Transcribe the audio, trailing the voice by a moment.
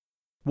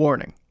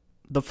Warning.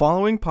 The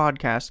following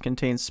podcast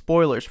contains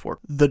spoilers for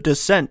The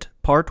Descent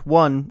Part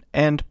 1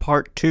 and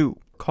Part 2,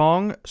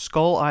 Kong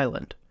Skull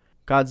Island,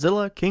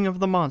 Godzilla King of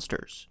the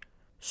Monsters,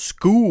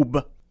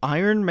 Scoob,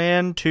 Iron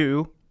Man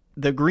 2,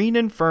 The Green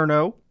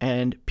Inferno,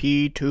 and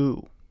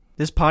P2.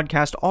 This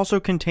podcast also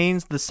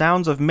contains the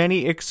sounds of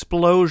many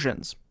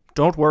explosions.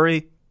 Don't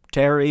worry,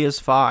 Terry is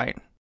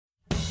fine.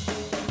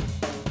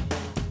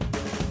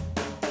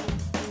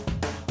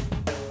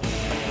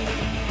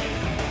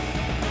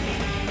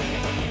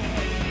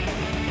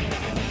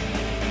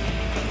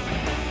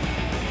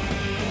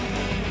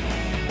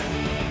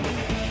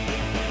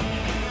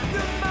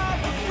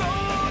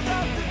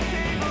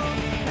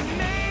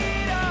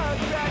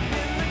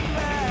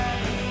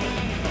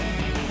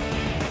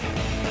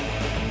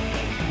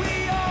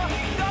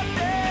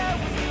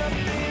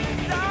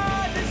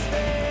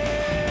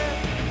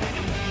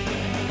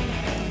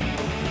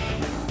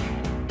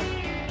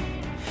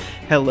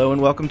 Hello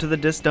and welcome to the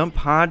Disc Dump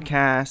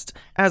Podcast.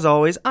 As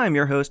always, I'm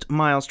your host,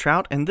 Miles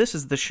Trout, and this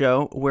is the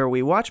show where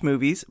we watch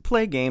movies,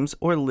 play games,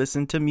 or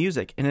listen to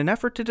music in an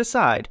effort to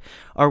decide,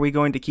 are we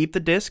going to keep the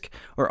disc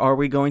or are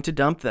we going to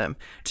dump them?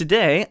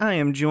 Today, I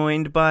am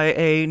joined by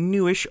a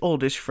newish,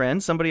 oldish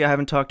friend, somebody I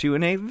haven't talked to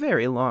in a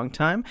very long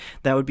time.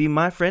 That would be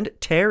my friend,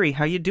 Terry.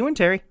 How you doing,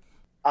 Terry?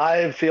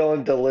 I'm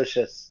feeling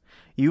delicious.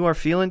 You are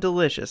feeling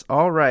delicious.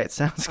 All right,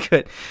 sounds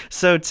good.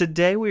 So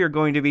today we are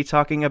going to be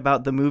talking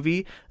about the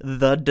movie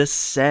The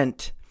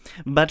Descent.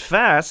 But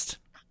first,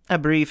 a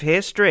brief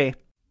history.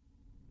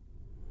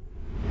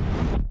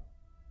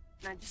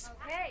 Now just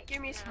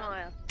give me a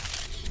smile.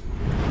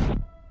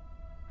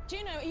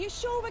 Juno, are you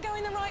sure we're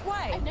going the right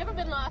way? I've never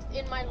been lost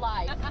in my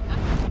life.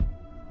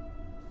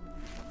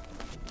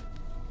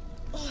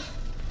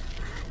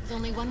 There's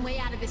only one way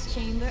out of this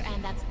chamber,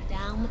 and that's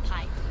down the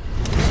pipe.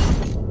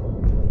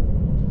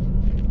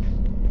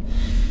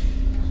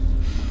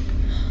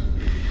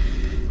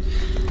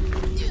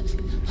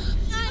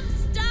 I'm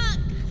stuck.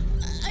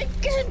 I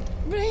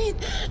can't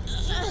breathe.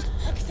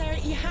 Okay, Sarah,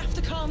 you have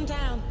to calm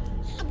down.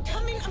 I'm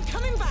coming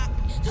back.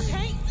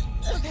 Okay?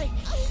 Okay.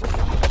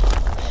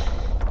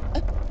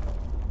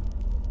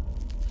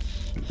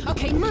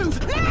 Okay, move.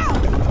 Now!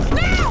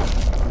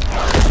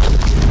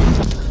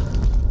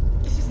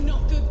 This is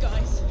not good,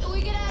 guys. Can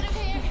we get out of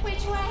here?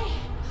 Which way?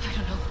 I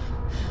don't know.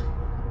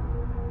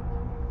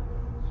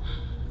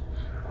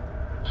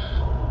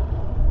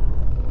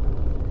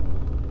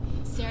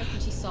 Sarah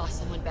thinks she saw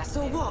someone back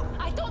So there. what?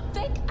 I don't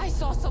think I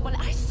saw someone.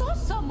 I saw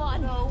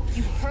someone. No,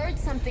 you heard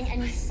something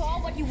and you saw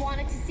what you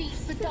wanted to see.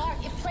 It's the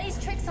dark. It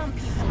plays tricks on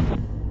people.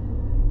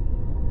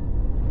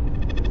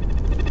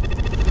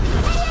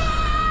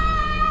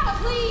 Ah!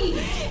 Please!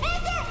 Is there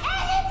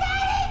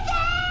anybody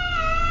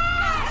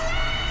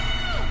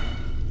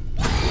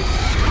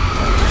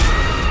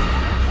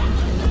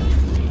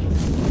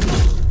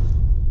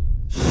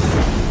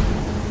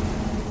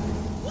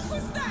What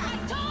was that? I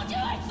told you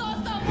I saw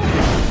someone.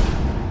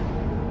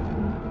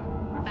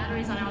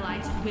 Batteries on our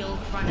lights will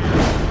run out.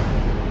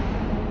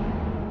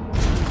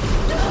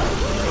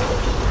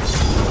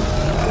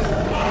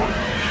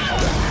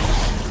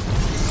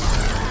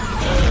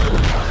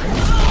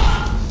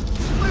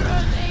 Where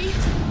are they?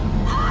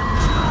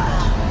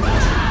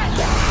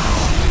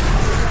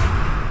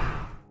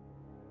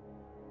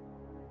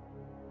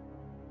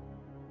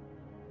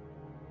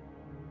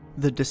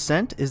 The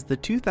Descent is the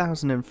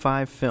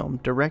 2005 film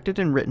directed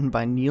and written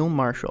by Neil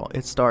Marshall.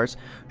 It stars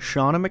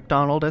Shauna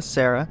McDonald as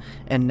Sarah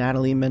and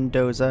Natalie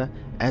Mendoza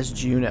as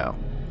Juno.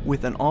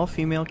 With an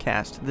all-female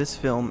cast, this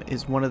film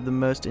is one of the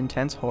most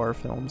intense horror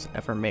films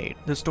ever made.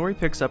 The story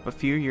picks up a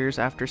few years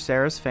after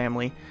Sarah's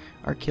family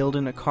are killed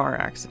in a car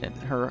accident,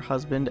 her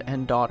husband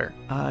and daughter.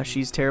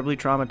 She's terribly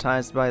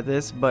traumatized by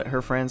this, but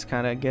her friends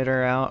kind of get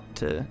her out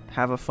to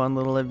have a fun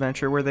little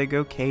adventure where they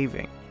go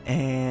caving.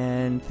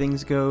 And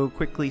things go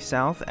quickly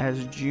south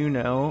as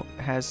Juno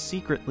has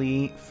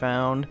secretly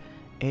found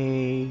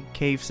a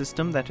cave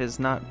system that has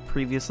not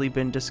previously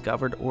been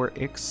discovered or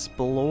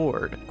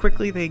explored.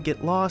 Quickly they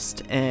get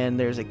lost and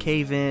there's a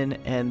cave-in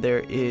and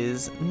there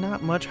is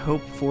not much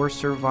hope for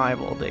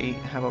survival. They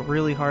have a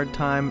really hard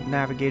time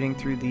navigating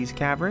through these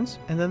caverns,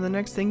 and then the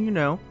next thing you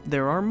know,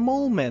 there are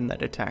mole men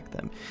that attack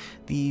them.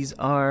 These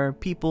are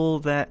people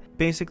that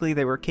basically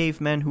they were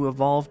cavemen who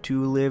evolved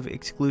to live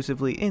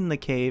exclusively in the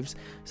caves,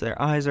 so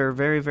their eyes are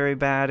very, very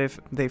bad. If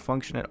they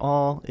function at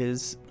all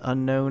is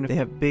unknown. They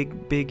have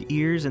big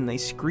ears and they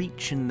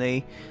screech, and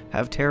they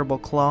have terrible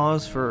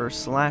claws for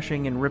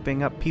slashing and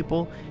ripping up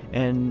people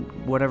and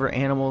whatever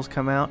animals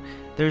come out.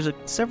 There's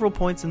several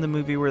points in the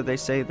movie where they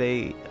say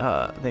they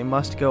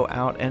must go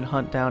out and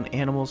hunt down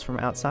animals from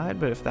outside,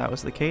 but if that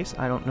was the case,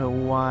 I don't know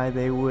why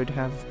they would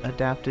have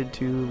adapted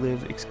to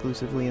live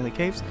exclusively in the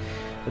caves,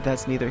 but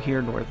that's neither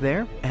here nor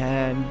there.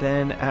 And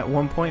then at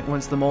one point,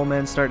 once the mole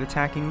men start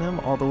attacking them,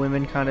 all the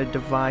women kind of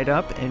divide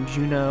up, and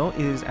Juno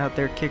is out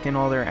there kicking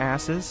all their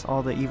asses,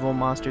 all the evil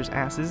monsters'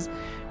 asses,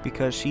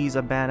 because she's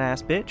a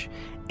badass bitch.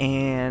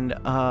 And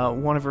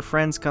one of her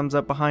friends comes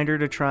up behind her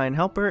to try and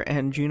help her,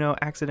 and Juno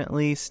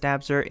accidentally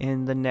stabs her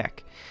in the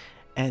neck.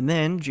 And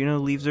then Juno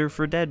leaves her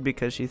for dead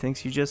because she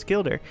thinks you just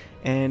killed her.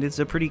 And it's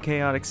a pretty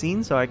chaotic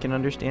scene, so I can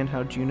understand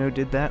how Juno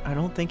did that. I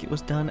don't think it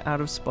was done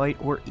out of spite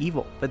or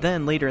evil. But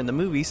then later in the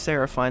movie,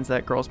 Sarah finds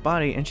that girl's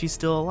body and she's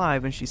still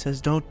alive, and she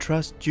says, "Don't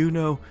trust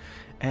Juno."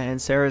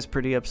 And Sarah's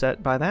pretty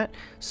upset by that.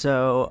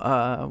 So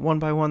one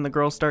by one, the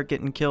girls start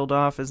getting killed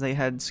off as they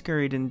had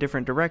scurried in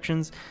different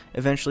directions.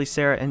 Eventually,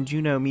 Sarah and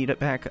Juno meet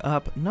back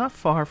up not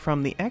far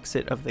from the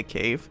exit of the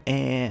cave.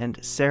 And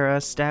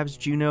Sarah stabs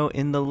Juno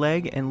in the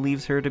leg and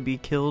leaves her to be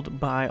killed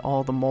by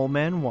all the mole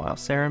men, while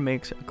Sarah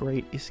makes a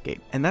great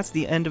escape. And that's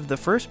the end of the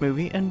first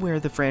movie, and where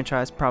the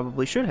franchise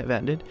probably should have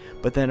ended.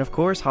 But then, of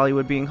course,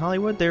 Hollywood being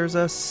Hollywood, there's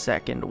a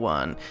second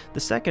one.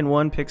 The second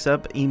one picks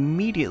up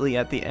immediately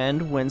at the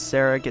end when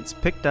Sarah gets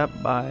picked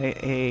up by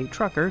a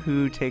trucker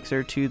who takes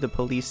her to the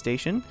police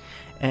station,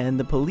 and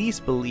the police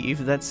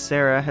believe that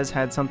Sarah has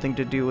had something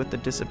to do with the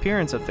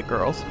disappearance of the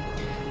girls,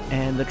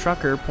 and the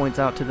trucker points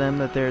out to them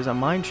that there's a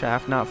mine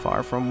shaft not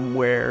far from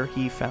where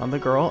he found the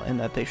girl, and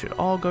that they should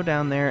all go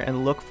down there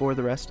and look for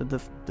the rest of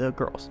the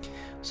girls.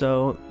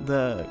 So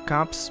the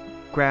cops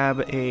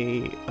grab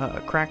a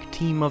crack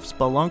team of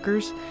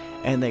spelunkers,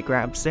 and they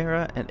grab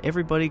Sarah, and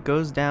everybody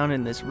goes down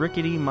in this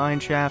rickety mine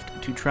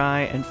shaft to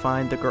try and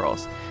find the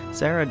girls.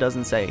 Sarah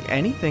doesn't say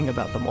anything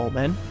about the mole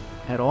men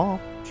at all.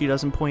 She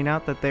doesn't point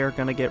out that they're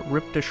going to get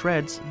ripped to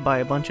shreds by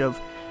a bunch of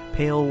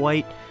pale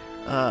white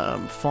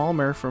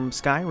Falmer from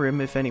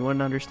Skyrim. If anyone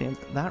understands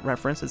that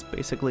reference, it's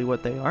basically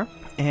what they are.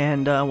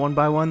 And one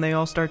by one, they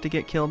all start to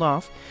get killed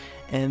off.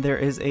 And there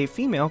is a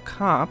female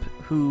cop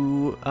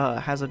who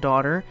has a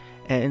daughter,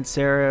 and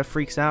Sarah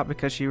freaks out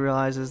because she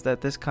realizes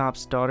that this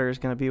cop's daughter is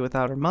going to be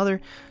without her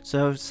mother.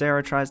 So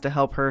Sarah tries to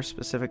help her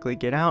specifically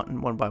get out,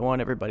 and one by one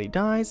everybody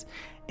dies.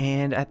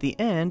 And at the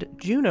end,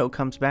 Juno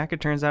comes back.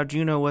 It turns out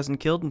Juno wasn't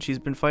killed, and she's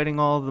been fighting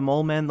all of the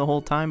mole men the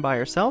whole time by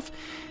herself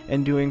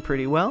and doing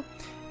pretty well.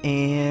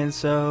 And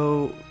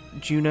so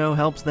Juno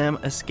helps them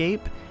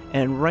escape.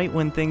 And right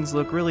when things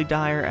look really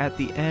dire at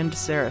the end,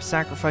 Sarah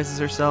sacrifices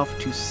herself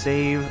to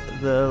save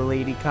the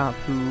lady cop,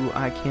 who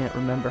I can't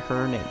remember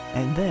her name.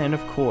 And then,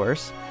 of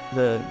course,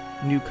 the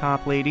new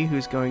cop lady,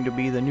 who's going to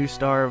be the new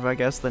star of, I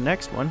guess, the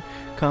next one,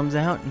 comes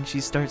out, and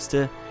she starts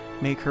to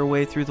make her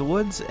way through the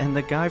woods, and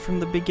the guy from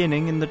the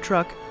beginning in the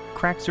truck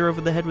cracks her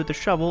over the head with a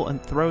shovel and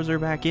throws her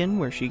back in,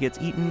 where she gets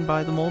eaten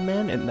by the mole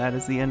man, and that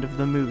is the end of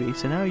the movie.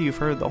 So now you've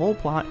heard the whole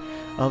plot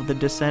of The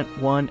Descent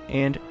 1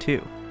 and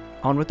 2.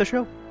 On with the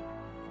show.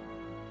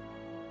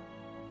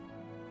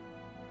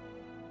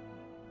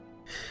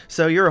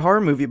 So you're a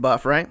horror movie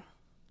buff, right?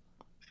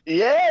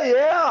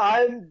 Yeah,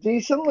 I'm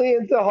decently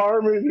into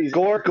horror movies.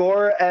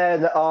 Gore,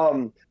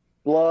 and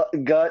blood,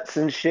 guts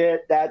and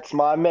shit. That's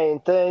my main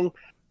thing.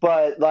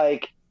 But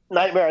like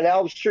Nightmare on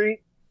Elm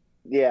Street,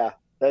 yeah,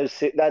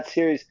 that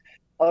series.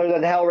 Other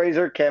than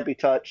Hellraiser, can't be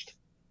touched.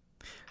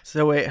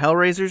 So wait,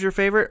 Hellraiser's your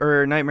favorite,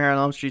 or Nightmare on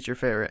Elm Street's your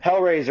favorite?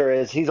 Hellraiser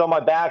is. He's on my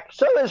back.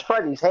 So is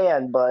Freddy's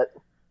hand, but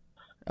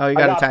oh, you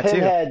got a tattoo.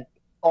 Pinhead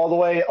all the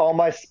way on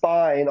my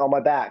spine, on my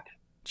back.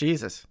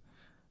 Jesus.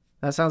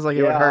 That sounds like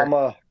it would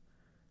hurt.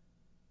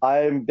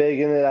 I'm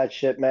big into that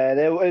shit, man.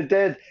 It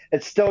did.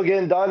 It's still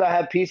getting done. I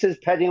have pieces.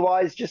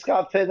 Pennywise just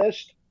got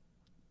finished.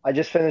 I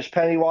just finished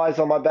Pennywise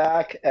on my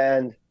back,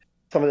 and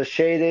some of the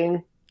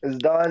shading is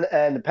done,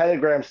 and the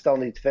pentagram still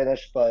needs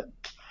finished, but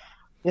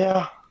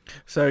yeah.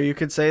 So you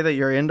could say that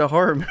you're into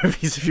horror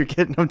movies if you're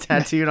getting them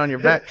tattooed on your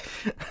back.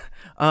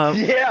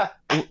 Yeah.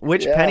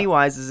 Which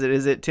Pennywise is it?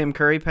 Is it Tim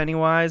Curry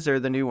Pennywise or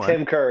the new one?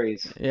 Tim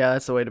Curry's. Yeah,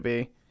 that's the way to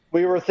be.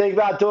 We were thinking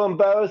about doing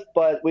both,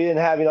 but we didn't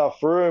have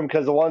enough room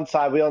because the one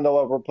side we don't know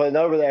what we're putting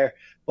over there.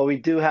 But we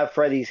do have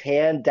Freddy's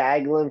hand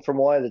dangling from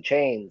one of the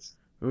chains.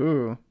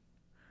 Ooh.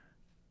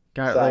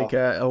 Got like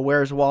a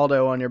Where's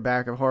Waldo on your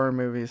back of horror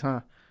movies,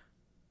 huh?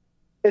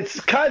 It's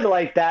kind of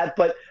like that,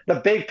 but the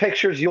big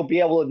pictures, you'll be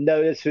able to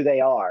notice who they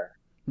are.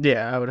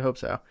 Yeah, I would hope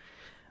so.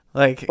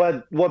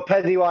 But what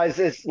Pennywise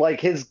is,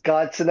 like his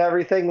guts and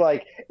everything,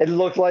 like it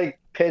looked like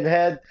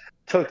Pinhead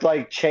took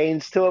like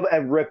chains to him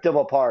and ripped him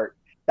apart.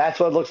 That's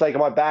what it looks like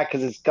on my back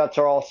because his guts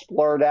are all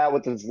splurred out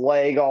with his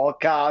leg all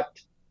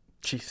cocked.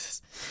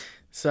 Jesus.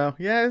 So,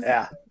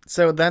 yeah.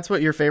 So that's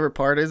what your favorite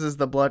part is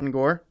the blood and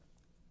gore?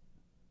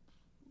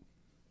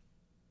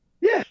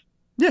 Yeah.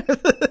 Yeah.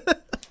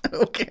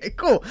 Okay,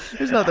 cool.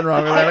 There's nothing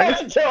wrong with that. I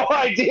have no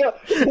idea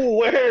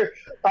where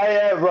I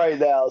am right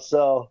now,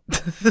 so.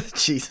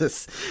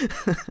 Jesus.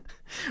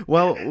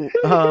 Well,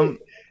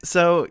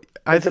 so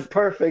it's a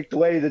perfect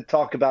way to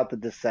talk about The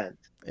Descent.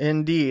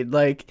 Indeed.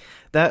 Like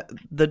that,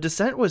 The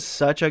Descent was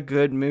such a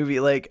good movie.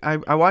 Like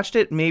I watched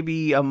it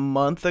maybe a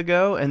month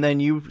ago, and then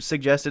you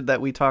suggested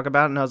that we talk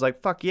about it, and I was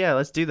like, fuck yeah,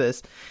 let's do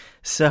this.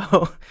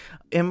 So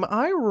am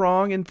I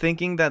wrong in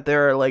thinking that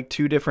there are like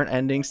two different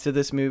endings to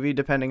this movie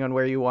depending on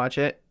where you watch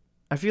it?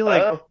 I feel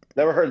like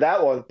never heard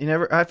that one.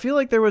 I feel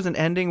like there was an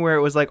ending where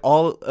it was like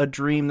all a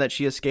dream that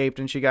she escaped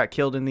and she got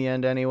killed in the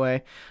end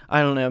anyway.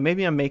 I don't know.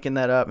 Maybe I'm making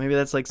that up. Maybe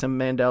that's like some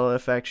Mandela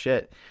effect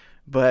shit.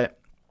 But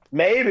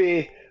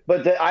maybe.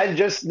 But I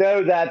just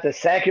know that the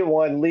second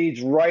one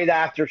leads right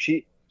after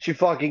she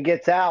fucking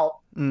gets out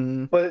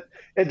but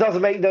it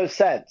doesn't make no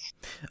sense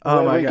Oh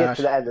when my we get gosh.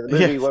 to the end of the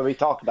movie Yeah. when we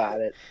talk about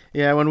it.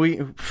 Yeah, when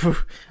we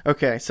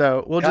okay,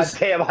 so we'll God just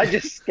damn, I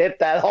just skipped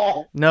that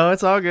all. no,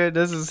 it's all good.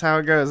 This is how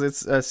it goes.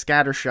 It's a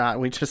scatter shot.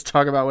 We just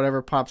talk about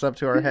whatever pops up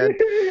to our head.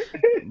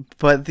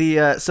 But the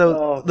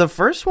Oh. the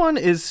first one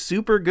is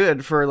super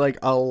good for like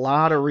a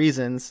lot of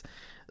reasons.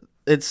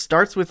 It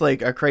starts with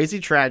like a crazy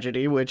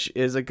tragedy, which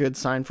is a good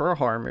sign for a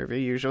horror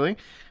movie usually.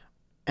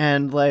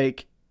 And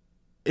like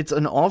it's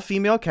an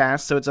all-female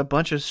cast, so it's a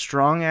bunch of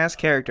strong-ass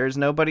characters.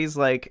 Nobody's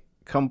like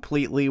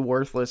completely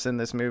worthless in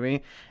this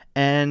movie.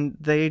 And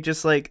they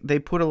just like they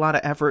put a lot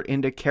of effort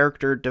into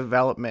character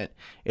development.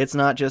 It's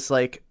not just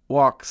like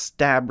walk,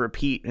 stab,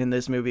 repeat in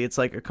this movie. It's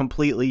like a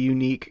completely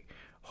unique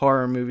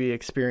horror movie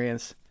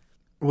experience.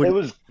 It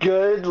was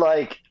good.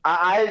 Like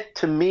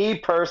to me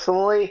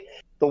personally,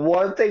 the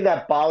one thing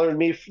that bothered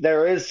me,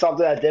 there is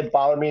something that did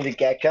bother me in the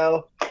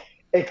get-go.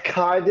 It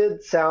kind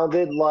of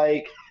sounded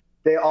like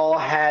they all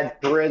had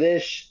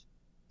British,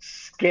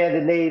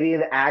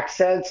 Scandinavian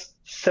accents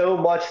so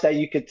much that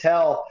you could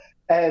tell.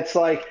 And it's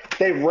like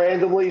they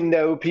randomly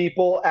know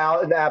people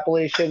out in the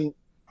Appalachian.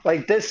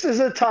 Like, this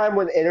is a time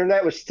when the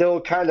internet was still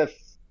kind of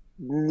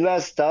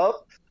messed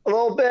up a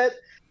little bit.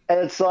 And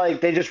it's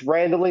like they just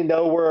randomly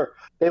know where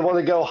they want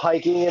to go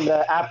hiking in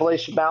the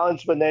Appalachian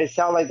Mountains when they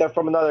sound like they're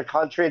from another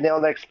country and they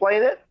don't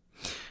explain it.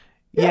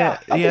 I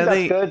think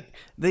that's good.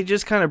 They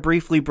just kind of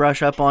briefly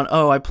brush up on,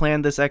 oh, I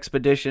planned this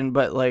expedition,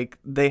 but like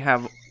they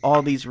have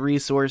all these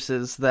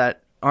resources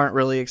that aren't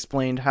really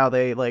explained how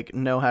they like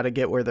know how to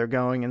get where they're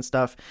going and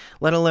stuff,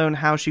 let alone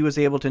how she was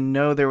able to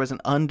know there was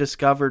an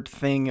undiscovered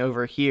thing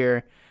over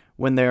here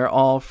when they're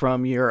all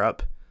from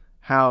Europe.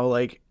 How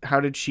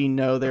did she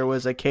know there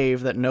was a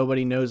cave that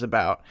nobody knows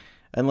about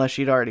unless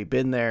she'd already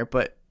been there?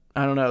 But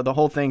I don't know, the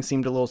whole thing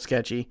seemed a little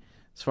sketchy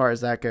as far as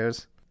that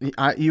goes.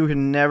 You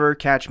can never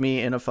catch me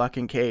in a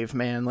fucking cave,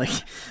 man. Like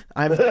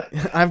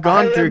I've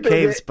gone through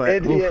caves, but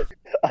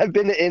I've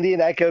been to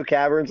Indian Echo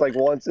Caverns like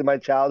once in my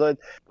childhood,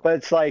 but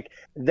it's like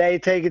they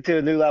take it to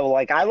a new level.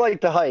 Like I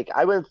like to hike.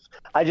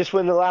 I just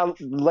went around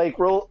Lake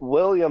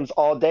Williams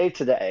all day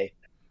today,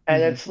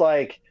 and it's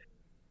like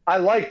I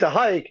like to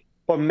hike,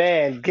 but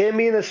man, get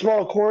me in a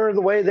small corner the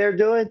way they're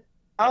doing.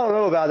 I don't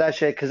know about that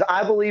shit because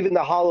I believe in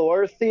the Hollow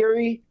Earth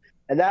theory.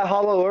 And that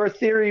Hollow Earth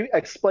theory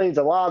explains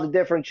a lot of the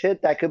different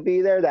shit that could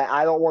be there that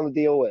I don't want to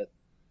deal with.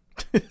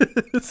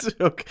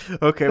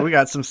 Okay, we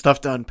got some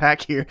stuff to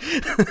unpack here.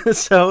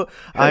 So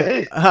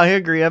I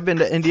agree. I've been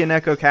to Indian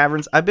Echo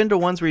Caverns. I've been to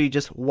ones where you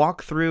just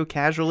walk through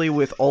casually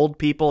with old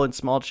people and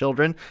small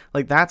children.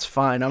 Like, that's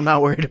fine. I'm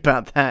not worried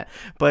about that.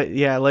 But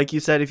yeah, like you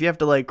said, if you have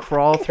to like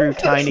crawl through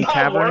tiny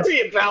caverns. I'm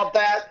worried about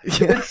that.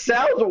 Yeah. It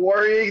sounds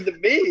worrying to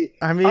me.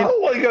 I mean, I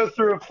don't want to go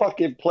through a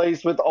fucking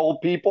place with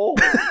old people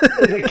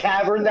in a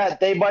cavern that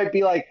they might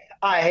be like,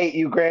 I hate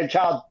you,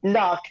 grandchild.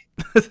 Knock.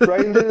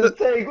 Right into the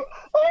thing.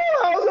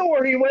 Oh, I don't know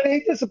where he went.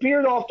 He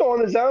disappeared off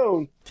on his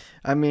own.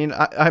 I mean,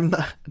 I'm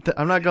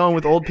not going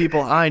with old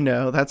people I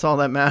know. That's all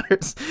that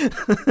matters.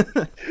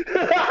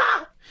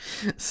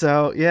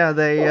 So yeah,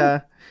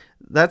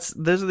 those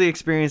are the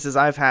experiences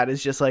I've had.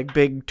 Is just like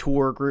big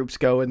tour groups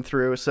going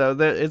through. So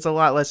it's a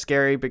lot less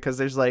scary because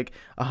there's like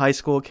a high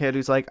school kid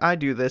who's like, I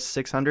do this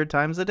 600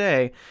 times a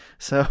day.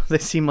 So they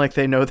seem like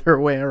they know their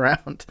way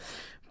around.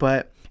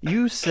 But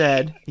you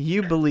said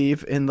you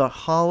believe in the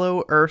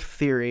Hollow Earth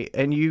theory,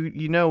 and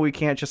you know we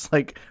can't just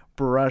like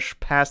brush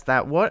past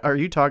that. What are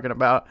you talking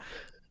about?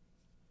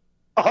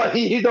 Oh,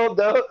 you don't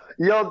know?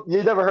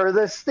 You never heard of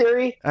this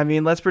theory? I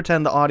mean, let's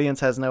pretend the audience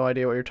has no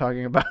idea what you're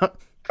talking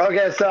about.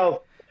 Okay,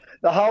 so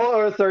the Hollow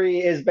Earth theory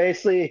is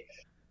basically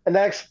an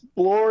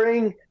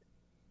exploring.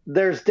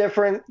 There's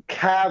different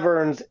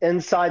caverns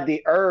inside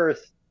the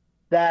Earth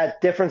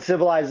that different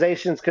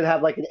civilizations could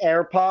have like an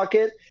air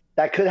pocket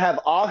that could have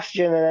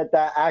oxygen in it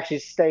that actually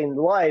sustain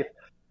life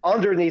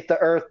underneath the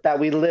Earth that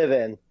we live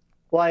in.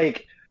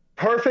 Like,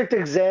 perfect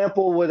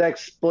example would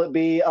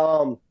be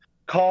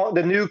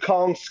the new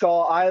Kong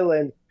Skull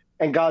Island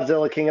and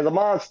Godzilla King of the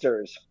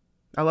Monsters.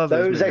 I love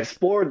those movies.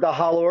 Explored the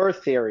Hollow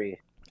Earth theory.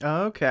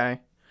 Oh, okay.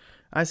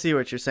 I see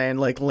what you're saying,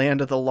 like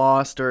Land of the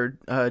Lost or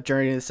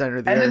Journey to the Center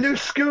of the Earth. And the new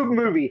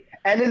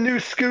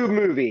Scoob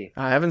movie.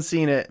 I haven't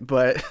seen it,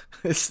 but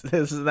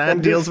that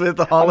deals with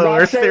the Hollow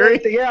Earth theory. I'm not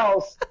saying anything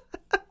else.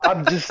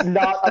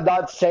 I'm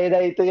not saying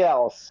anything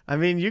else. I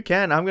mean, you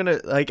can. I'm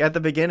gonna, like, at the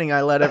beginning,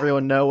 I let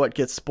everyone know what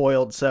gets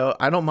spoiled, so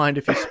I don't mind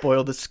if you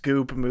spoil the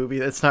Scoob movie.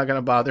 That's not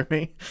gonna bother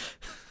me.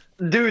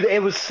 Dude,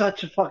 it was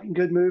such a fucking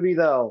good movie,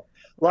 though.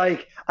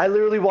 Like, I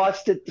literally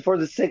watched it for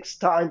the 6th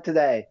time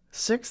today.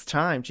 6th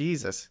time?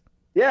 Jesus.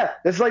 Yeah,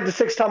 this is like the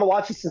 6th time I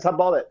watched it since I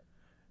bought it.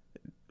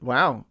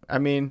 Wow. I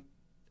mean,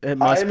 it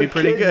must be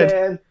pretty good.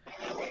 Man.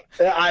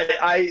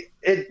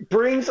 It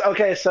brings,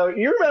 okay, so do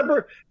you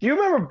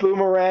remember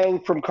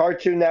Boomerang from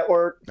Cartoon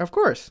Network? Of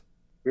course.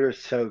 We were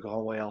so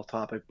going way off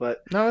topic,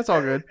 but no, it's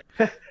all good.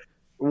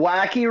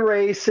 Wacky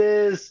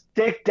Races,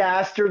 Dick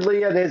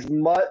Dastardly and his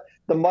mutt,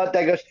 the mutt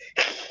that goes.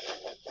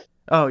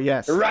 Oh,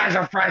 yes.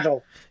 Razor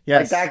Fragile.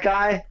 Yes. Like that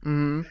guy.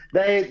 Mm-hmm.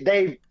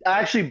 They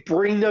actually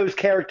bring those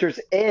characters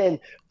in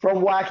from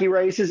Wacky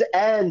Races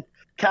and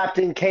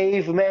Captain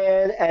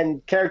Caveman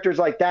and characters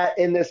like that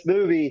in this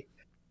movie,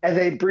 and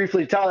they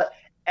briefly tell it.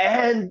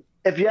 And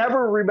if you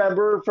ever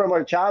remember from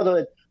our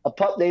childhood, a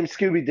pup named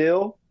Scooby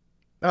Doo.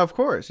 Of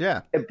course,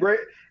 yeah. It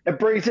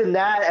brings in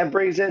that and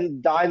brings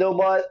in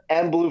Dynomutt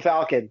and Blue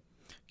Falcon.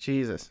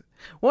 Jesus.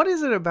 What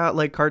is it about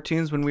like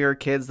cartoons when we were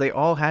kids? They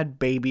all had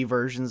baby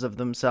versions of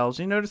themselves.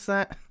 You notice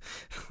that?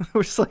 It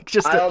was like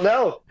just I don't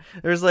know.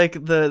 There's like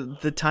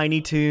the Tiny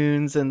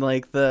Toons and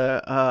like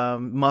the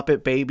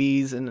Muppet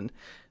Babies and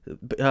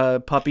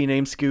puppy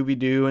named Scooby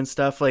Doo and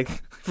stuff. Like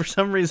for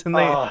some reason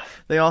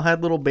they all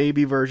had little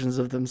baby versions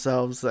of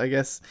themselves. I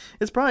guess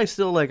it's probably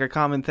still like a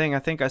common thing. I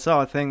think I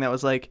saw a thing that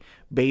was like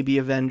Baby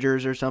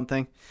Avengers or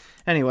something.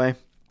 Anyway,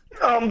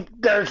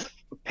 there's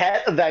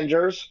Pet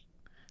Avengers.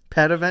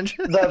 Pet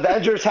Avengers? The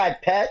Avengers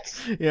had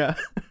pets. Yeah.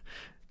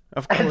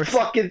 Of And course.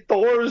 fucking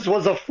Thor's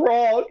was a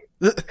frog.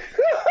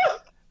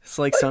 It's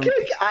like some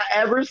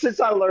Ever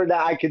since I learned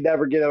that, I could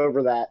never get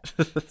over that.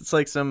 it's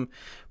like some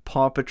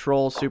Paw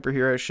Patrol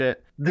superhero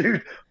shit.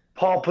 Dude,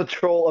 Paw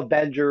Patrol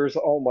Avengers.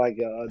 Oh my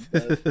god.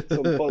 That's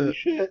some funny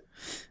shit.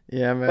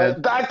 Yeah, man.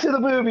 But back to the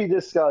movie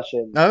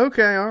discussion.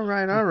 Okay, all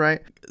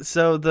right.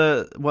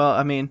 So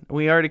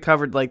we already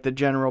covered like the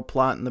general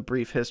plot and the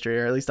brief history,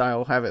 or at least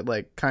I'll have it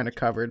like kind of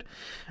covered.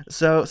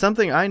 So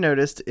something I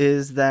noticed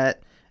is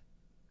that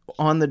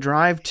on the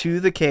drive to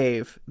the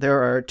cave,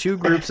 there are two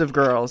groups of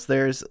girls.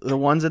 There's the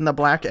ones in the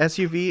black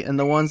SUV and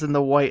the ones in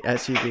the white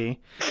SUV.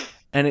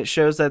 And it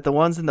shows that the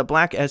ones in the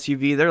black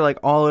SUV, they're like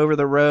all over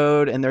the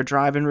road and they're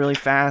driving really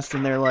fast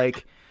and they're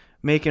like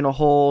making a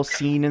whole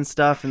scene and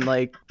stuff and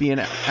like being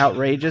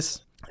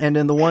outrageous. And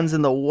then the ones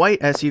in the white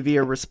SUV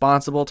are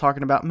responsible,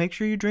 talking about make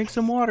sure you drink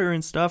some water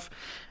and stuff.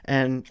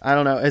 And I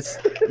don't know, it's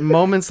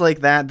moments like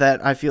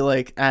that I feel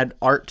like add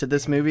art to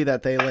this movie,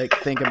 that they like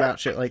think about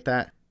shit like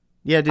that.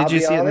 Yeah, did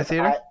you see it in the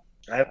theater?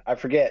 I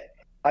forget.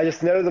 I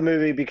just know the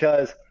movie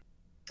because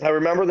I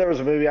remember there was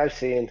a movie I've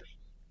seen.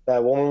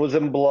 That woman was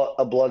in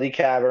a bloody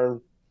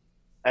cavern,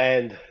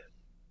 and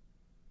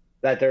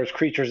that there's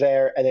creatures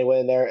there, and they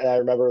went in there, and I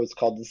remember it was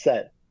called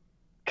Descent.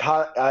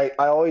 I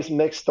always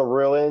mix the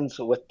Ruins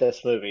with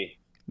this movie.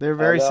 They're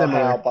very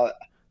similar. But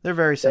they're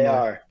very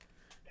similar.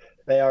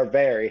 They are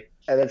very.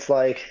 And it's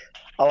like,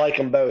 I like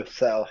them both,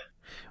 so.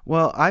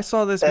 Well, I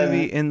saw this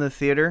movie in the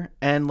theater,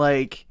 and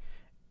like,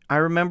 I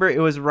remember it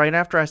was right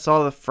after I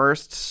saw the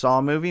first Saw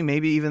movie,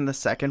 maybe even the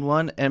second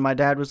one, and my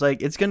dad was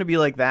like, it's going to be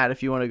like that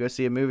if you want to go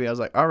see a movie. I was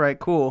like, all right,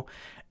 cool.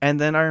 And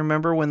then I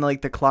remember when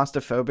like the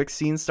claustrophobic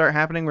scenes start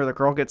happening where the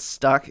girl gets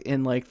stuck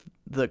in like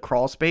the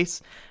crawl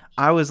space,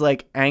 I was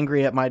like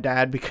angry at my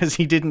dad because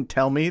he didn't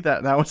tell me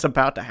that was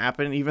about to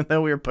happen, even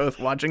though we were both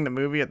watching the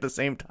movie at the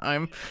same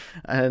time.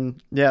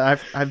 And yeah,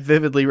 I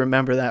vividly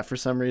remember that for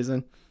some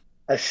reason.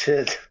 That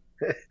shit.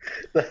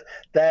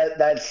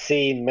 that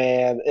scene,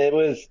 man, it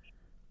was...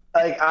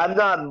 Like, I'm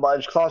not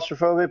much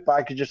claustrophobic, but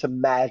I could just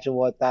imagine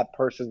what that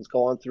person's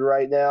going through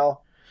right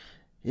now.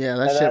 Yeah,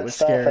 that shit was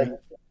scary.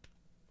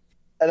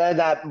 And then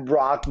that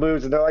rock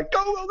moves, and they're like,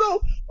 go, go,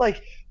 go!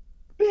 Like,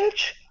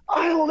 bitch,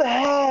 I don't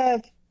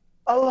have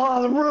a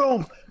lot of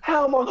room.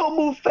 How am I going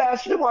to move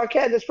faster than I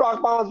can? This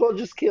rock might as well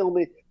just kill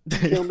me.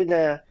 Kill me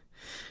now.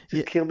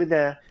 Kill me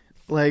now.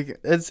 Like,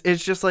 it's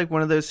just like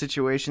one of those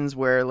situations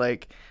where,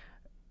 like,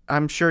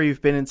 I'm sure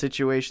you've been in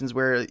situations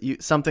where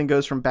something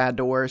goes from bad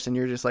to worse and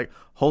you're just like,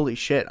 holy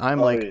shit,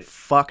 I'm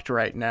fucked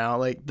right now.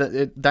 Like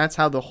that's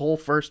how the whole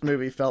first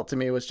movie felt to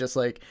me, was just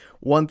like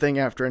one thing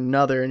after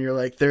another. And you're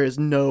like, there is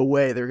no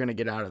way they're going to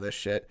get out of this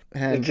shit.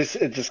 And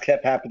it just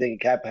kept happening.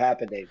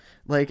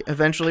 Like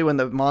eventually when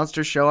the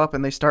monsters show up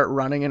and they start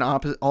running in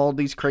all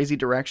these crazy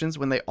directions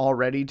when they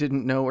already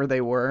didn't know where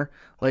they were.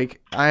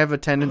 Like I have a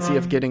tendency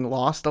of getting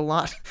lost a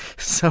lot.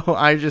 So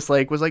I just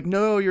was like,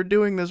 no, you're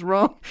doing this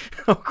wrong.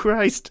 Oh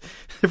Christ.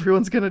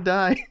 Everyone's going to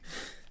die.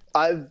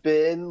 I've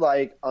been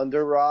like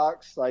under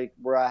rocks, like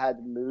where I had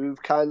to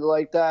move kind of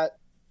like that.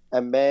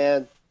 And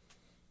man,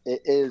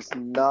 it is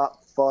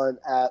not fun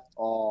at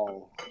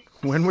all.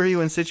 When were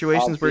you in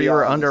situations where you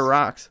were under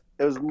rocks?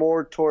 It was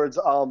more towards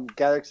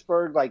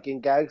Gettysburg. Like in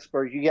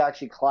Gettysburg, you can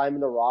actually climb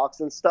in the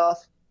rocks and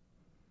stuff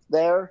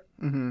there.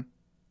 Mm-hmm.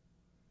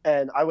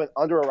 And I went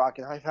under a rock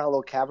and I found a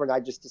little cavern. I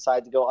just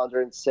decided to go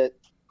under and sit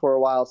for a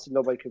while so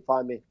nobody could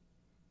find me.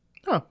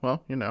 Oh,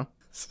 well, you know.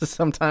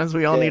 Sometimes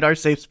we all need our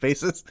safe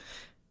spaces.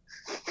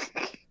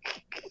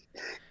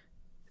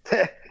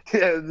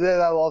 Then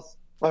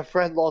my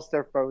friend lost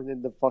their phone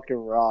in the fucking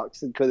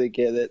rocks and couldn't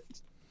get it.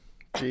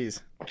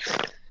 Jeez.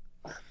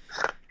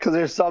 Because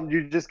there's some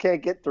you just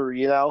can't get through,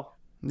 you know?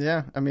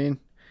 Yeah, I mean,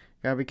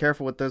 gotta be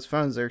careful with those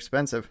phones. They're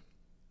expensive.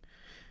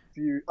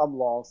 I'm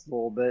lost a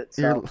little bit.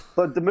 So.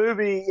 But the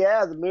movie,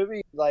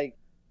 like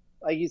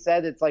you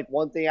said, it's like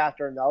one thing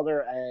after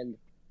another. And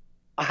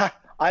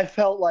I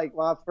felt like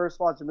when I first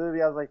watched the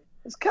movie, I was like,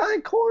 it's kind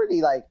of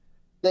corny. Like,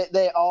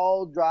 they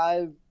all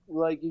drive,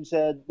 like you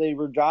said, they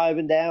were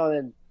driving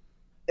down,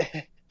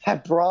 and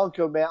That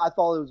Bronco, man, I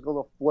thought it was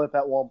going to flip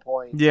at one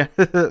point. Yeah,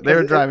 they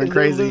were driving it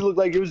crazy. literally looked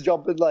like it was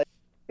jumping, like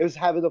it was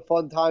having a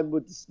fun time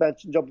with the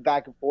suspension jumping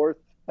back and forth.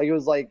 Like it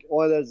was like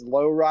one of those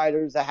low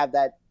riders that have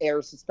that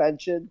air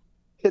suspension.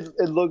 It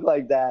looked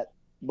like that.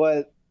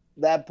 But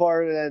that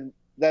part and then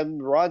them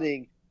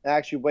running and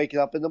actually waking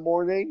up in the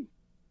morning,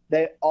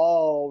 they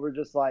all were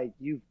just like,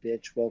 "You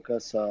bitch woke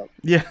us up."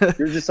 Yeah,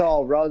 You're just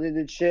all running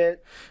and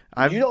shit.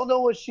 You don't know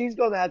what she's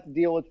going to have to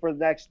deal with for the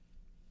next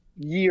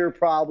year,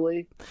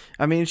 probably.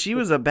 I mean, she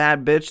was a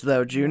bad bitch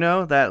though,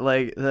 Juno, that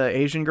like the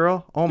Asian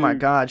girl. Oh my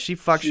god, she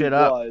fucked shit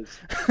up.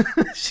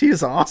 She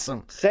was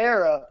awesome.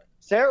 Sarah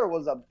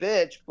was a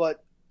bitch,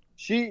 but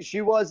she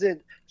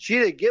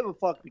didn't give a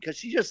fuck because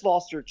she just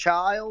lost her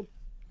child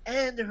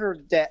and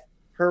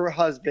her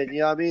husband. You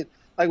know what I mean?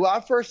 Like when I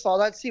first saw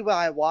that scene when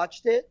I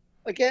watched it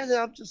again, and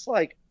I'm just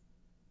like,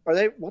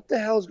 what the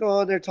hell's going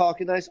on? They're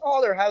talking nice.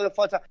 Oh, they're having a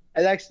fun time.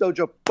 And next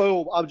dojo,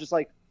 boom. I'm just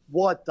like,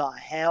 what the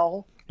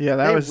hell? Yeah,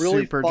 that was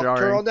really super fucked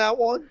jarring. her on that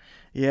one.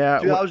 Yeah,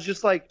 dude, I was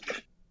just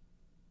like,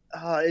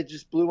 it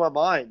just blew my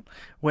mind.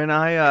 When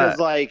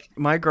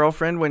my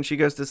girlfriend, when she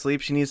goes to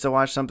sleep, she needs to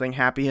watch something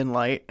happy and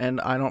light,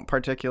 and I don't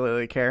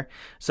particularly care.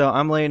 So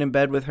I'm laying in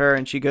bed with her,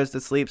 and she goes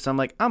to sleep. So I'm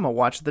like, I'm gonna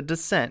watch The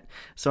Descent.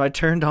 So I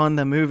turned on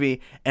the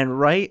movie, and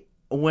right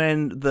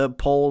when the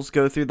poles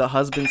go through the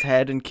husband's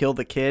head and kill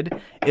the kid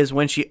is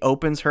when she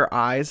opens her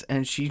eyes,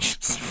 and she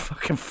just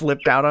fucking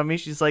flipped out on me.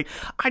 She's like,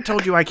 I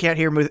told you I can't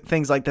hear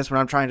things like this when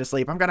I'm trying to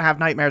sleep. I'm gonna have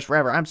nightmares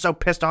forever. I'm so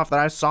pissed off that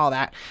I saw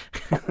that.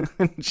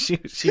 she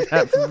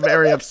got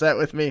very upset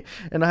with me,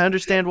 and I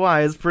understand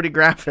why. It's pretty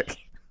graphic.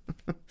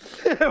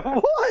 It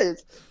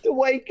was to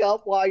wake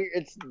up while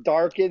it's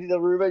dark in the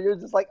room and you're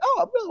just like, oh,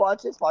 I'm gonna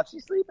watch this while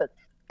she's sleeping,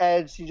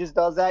 and she just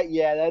does that.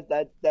 Yeah,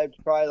 that's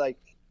probably like,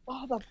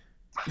 oh, the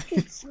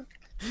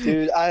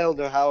dude, I don't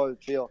know how it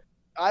would feel.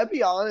 I'd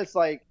be honest,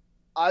 like,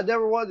 I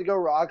never wanted to go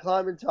rock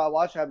climbing until I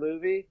watched that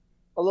movie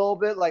a little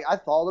bit. Like, I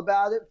thought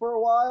about it for a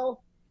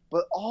while,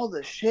 but all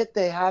the shit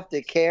they have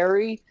to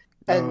carry,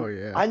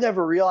 and I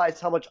never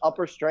realized how much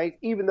upper strength,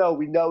 even though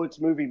we know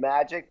it's movie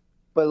magic,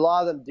 but a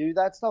lot of them do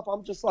that stuff.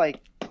 I'm just like,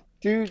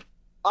 dude,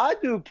 I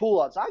do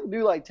pull-ups. I can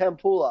do like 10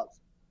 pull-ups,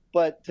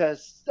 but to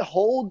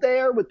hold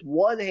there with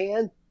one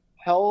hand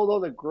held on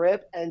the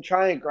grip and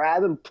try and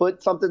grab and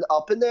put something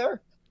up in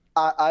there,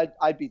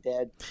 I'd be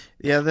dead.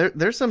 Yeah,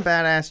 there's some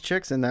badass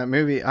chicks in that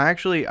movie.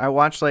 I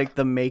watched like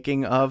the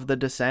making of The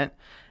Descent,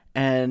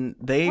 and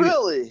they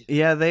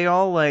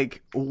all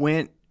like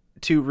went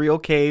to real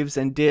caves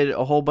and did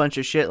a whole bunch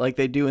of shit like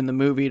they do in the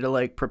movie to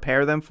like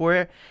prepare them for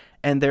it.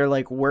 And their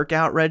like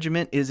workout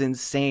regimen is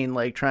insane,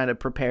 like trying to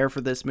prepare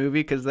for this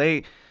movie, because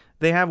they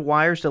have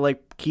wires to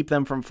like keep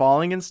them from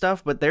falling and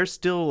stuff, but they're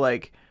still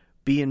like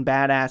being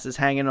badasses,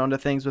 hanging onto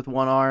things with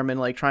one arm and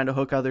like trying to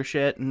hook other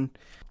shit, and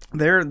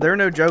they're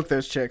no joke.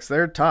 Those chicks,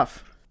 they're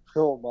tough.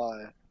 Oh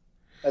my,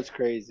 that's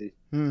crazy.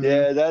 Mm-hmm.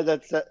 Yeah,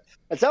 that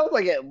sounds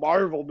like a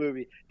Marvel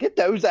movie. Get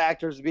those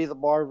actors to be the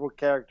Marvel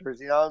characters.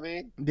 You know what I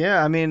mean?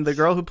 Yeah, I mean the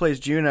girl who plays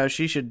Juno,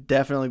 she should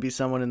definitely be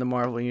someone in the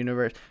Marvel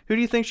universe. Who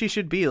do you think she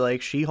should be?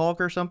 Like She-Hulk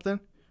or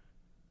something?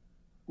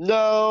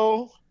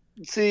 No,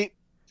 see,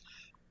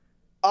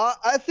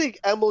 I think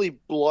Emily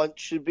Blunt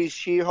should be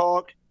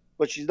She-Hulk,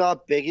 but she's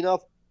not big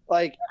enough.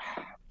 Like,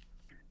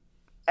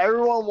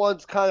 everyone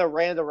wants kind of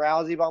Ronda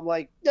Rousey, but I'm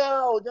like,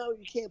 no,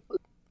 you can't put.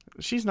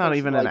 She's not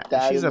even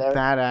she's a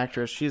bad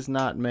actress. She's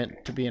not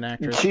meant to be an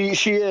actress.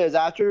 She is.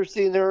 After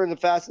seeing her in the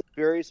Fast and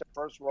Furious, her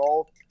first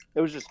role,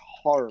 it was just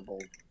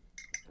horrible.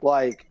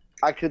 Like,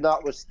 I could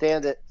not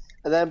withstand it.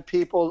 And then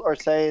people are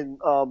saying,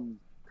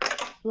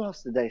 who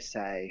else did they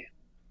say?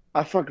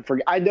 I fucking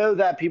forget. I know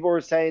that people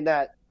were saying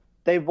that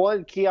they've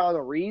wanted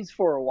Keanu Reeves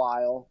for a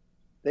while.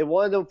 They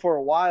wanted him for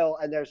a while,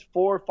 and there's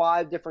 4 or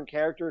 5 different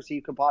characters he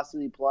could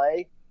possibly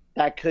play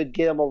that could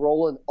get him a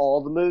role in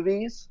all the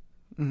movies.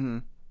 Mm-hmm.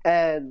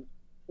 And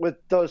with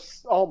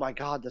those, oh my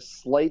God, the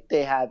slate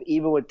they have,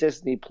 even with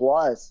Disney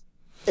Plus,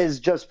 is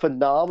just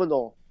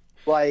phenomenal.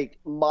 Like,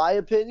 my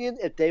opinion,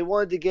 if they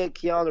wanted to get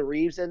Keanu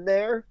Reeves in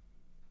there,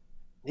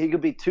 he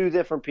could be 2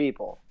 different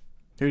people.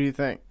 Who do you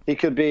think? He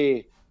could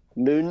be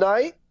Moon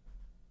Knight,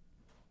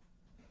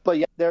 but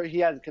yeah, there he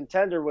has a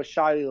contender with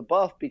Shia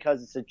LaBeouf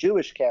because it's a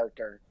Jewish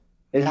character.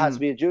 It has to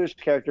be a Jewish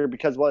character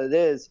because what it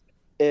is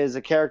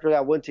a character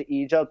that went to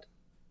Egypt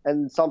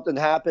and something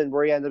happened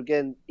where he ended up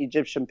getting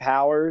Egyptian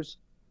powers,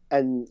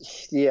 and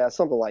yeah,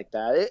 something like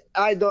that.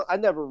 I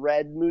never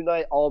read Moon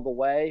Knight all the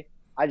way.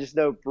 I just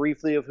know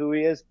briefly of who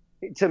he is.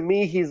 To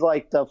me, he's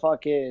like the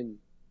fucking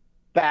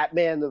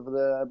Batman of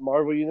the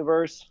Marvel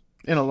universe.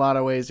 In a lot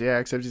of ways, yeah,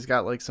 except he's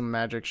got like some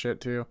magic shit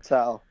too.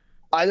 So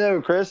I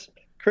know Chris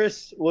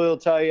will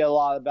tell you a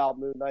lot about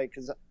Moon Knight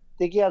because I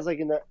think he has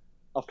like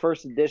a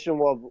first edition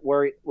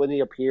when he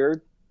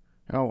appeared.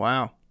 Oh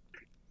wow.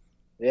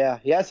 Yeah,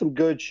 he has some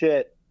good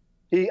shit.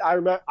 I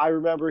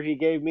remember he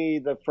gave me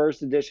the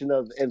first edition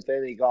of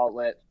Infinity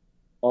Gauntlet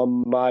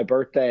on my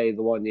birthday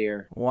the one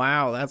year.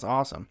 Wow, that's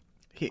awesome.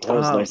 That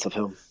was nice of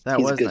him.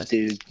 He's a good nice.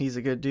 Dude. He's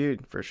a good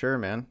dude for sure,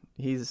 man.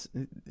 He's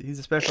a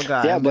special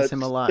guy. Yeah, I miss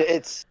him a lot.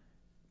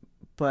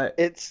 But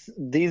it's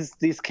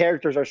these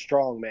characters are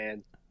strong,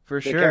 man. for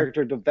The sure.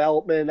 character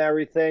development and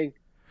everything.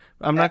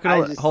 I'm not going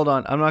I to just- hold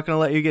on. I'm not going to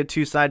let you get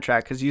too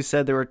sidetracked because you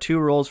said there were 2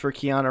 roles for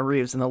Keanu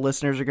Reeves, and the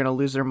listeners are going to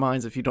lose their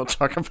minds if you don't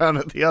talk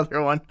about the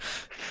other one.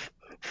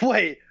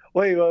 Wait.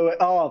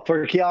 Oh,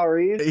 for Keanu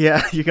Reeves?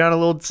 Yeah, you got a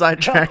little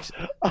sidetracked.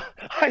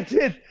 I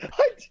did.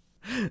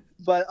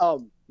 But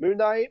Moon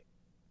Knight.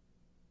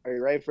 Are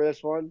you ready for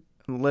this one?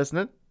 I'm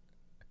listening.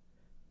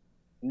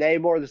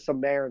 Namor the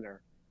Submariner.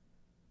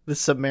 The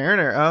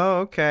Submariner. Oh,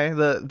 okay.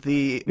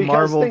 The Because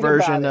Marvel think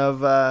version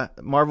about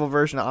of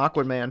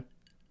Aquaman.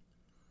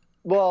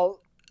 Well,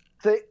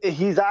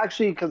 he's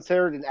actually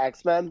considered an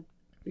X-Men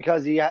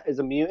because he is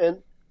a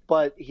mutant,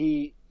 but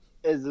he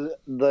is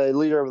the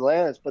leader of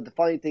Atlantis. But the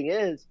funny thing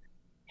is,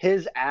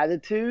 his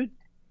attitude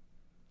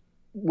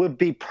would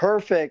be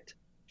perfect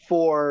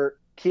for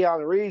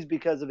Keanu Reeves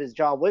because of his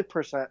John Wick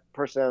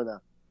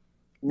persona.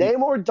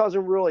 Namor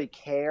doesn't really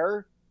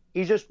care.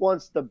 He just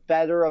wants the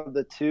better of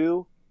the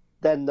two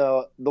than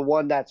the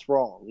one that's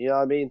wrong. You know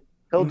what I mean?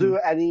 He'll do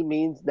any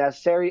means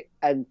necessary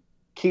and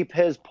keep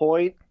his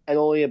point and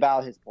only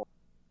about his point.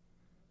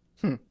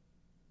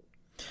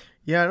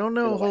 Yeah, I don't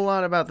know a whole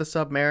lot about the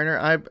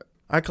Submariner.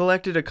 I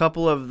collected a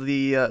couple of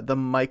the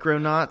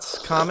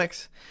Micronauts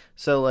comics.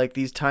 So like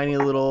these tiny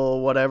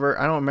little whatever.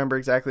 I don't remember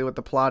exactly what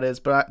the plot is,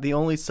 but the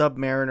only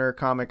Submariner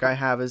comic I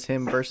have is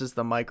him versus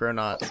the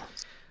Micronauts.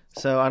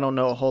 So I don't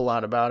know a whole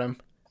lot about him.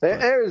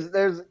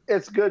 There's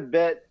it's a good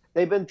bit.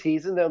 They've been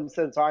teasing them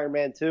since Iron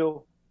Man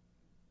 2.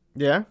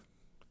 Yeah?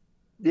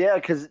 Yeah,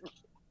 because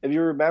if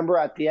you remember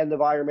at the end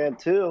of Iron Man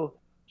 2,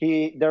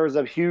 there was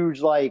a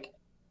huge like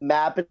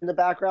map in the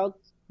background.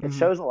 It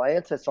shows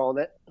Atlantis on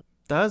it.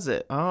 Does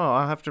it? Oh,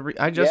 I'll have to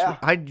I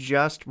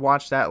just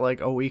watched that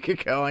like a week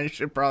ago. I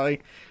should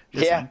probably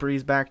just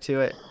breeze back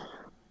to it.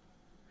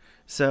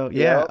 So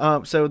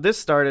yeah, so this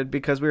started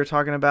because we were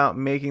talking about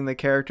making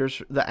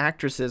the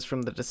actresses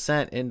from The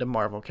Descent into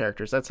Marvel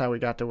characters. That's how we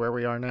got to where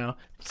we are now.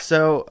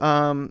 So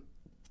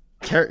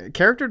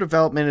character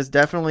development is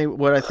definitely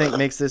what I think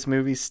makes this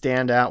movie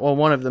stand out. Well,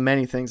 one of the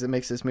many things that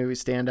makes this movie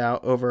stand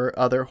out over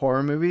other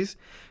horror movies,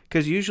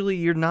 because usually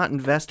you're not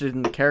invested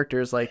in the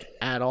characters like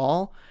at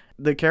all.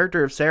 The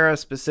character of Sarah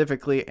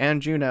specifically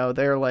and Juno,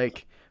 they're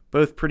like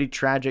both pretty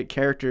tragic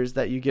characters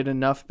that you get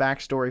enough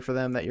backstory for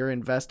them that you're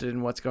invested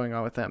in what's going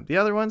on with them. The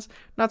other ones,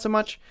 not so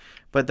much,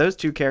 but those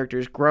 2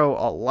 characters grow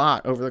a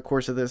lot over the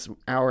course of this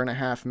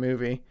hour-and-a-half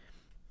movie.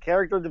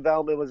 Character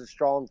development was a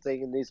strong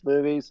thing in these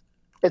movies.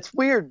 It's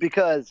weird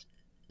because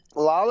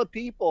a lot of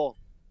people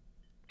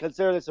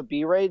consider this a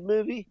B-rated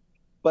movie,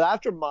 but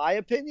after my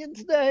opinion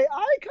today,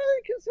 I kind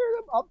of consider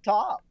them up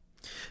top.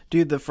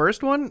 Dude, the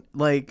first one,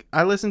 like,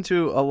 I listened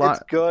to a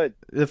lot. It's good.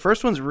 The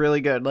first one's really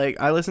good. Like,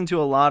 I listened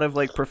to a lot of,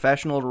 like,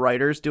 professional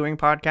writers doing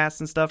podcasts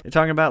and stuff. They're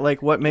talking about,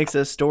 like, what makes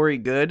a story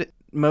good.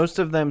 Most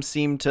of them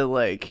seem to,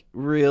 like,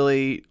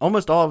 really,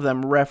 almost all of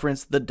them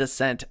reference The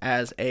Descent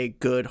as a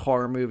good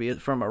horror movie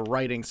from a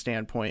writing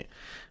standpoint.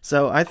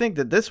 So I think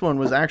that this one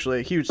was actually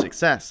a huge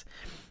success.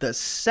 The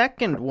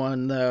second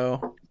one,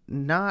 though,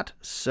 not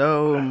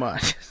so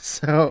much.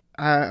 So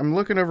I'm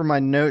looking over my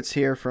notes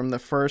here from the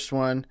first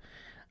one.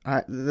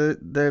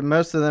 The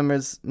most of them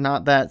is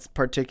not that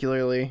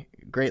particularly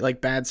great, like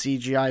bad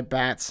CGI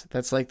bats.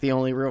 That's like the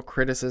only real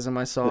criticism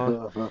I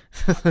saw.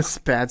 This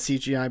bad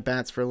CGI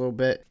bats for a little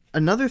bit.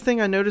 Another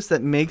thing I noticed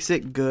that makes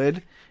it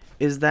good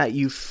is that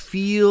you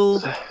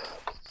feel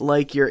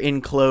like you're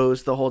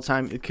enclosed the whole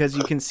time because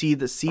you can see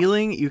the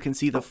ceiling, you can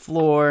see the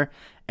floor,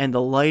 and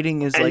the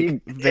lighting is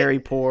very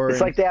poor.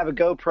 It's like they have a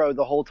GoPro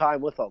the whole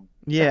time with them.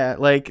 Yeah,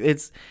 like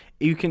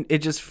it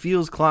just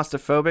feels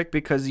claustrophobic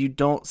because you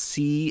don't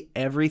see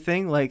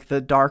everything. Like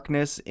the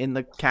darkness in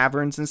the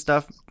caverns and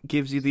stuff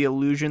gives you the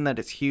illusion that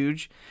it's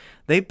huge.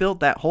 They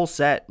built that whole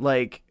set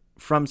like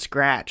from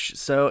scratch,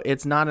 so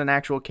it's not an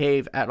actual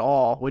cave at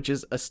all, which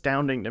is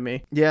astounding to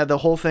me. Yeah, the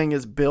whole thing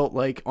is built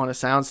like on a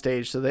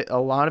soundstage, so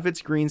a lot of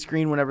it's green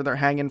screen whenever they're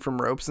hanging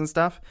from ropes and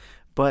stuff.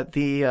 But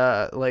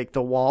the like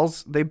the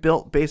walls, they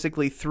built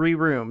basically 3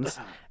 rooms.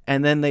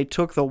 And then they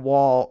took the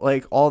wall,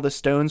 like all the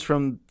stones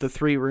from the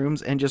 3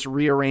 rooms, and just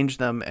rearranged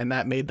them, and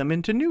that made them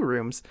into new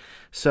rooms.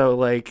 So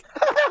like,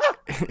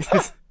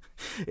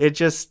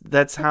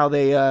 that's how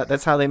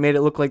they made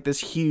it look like this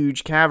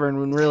huge cavern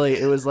when really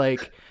it was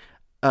like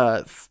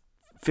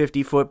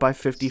 50-foot by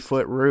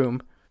 50-foot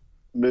room.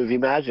 Movie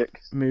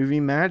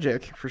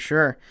magic for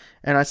sure.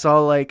 And I saw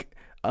like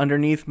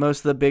underneath most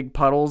of the big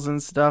puddles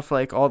and stuff,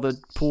 like all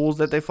the pools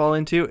that they fall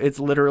into,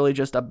 it's literally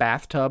just a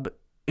bathtub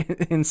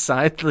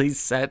inside these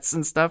sets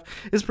and stuff.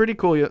 It's pretty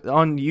cool.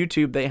 On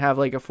YouTube they have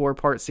like a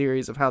 4-part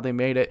series of how they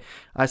made it.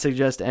 I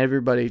suggest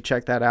everybody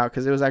check that out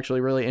because it was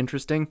actually really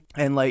interesting.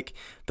 And like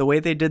the way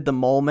they did the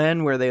mole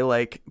men, where they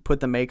like put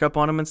the makeup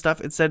on them and stuff,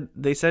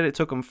 they said it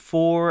took them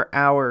 4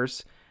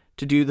 hours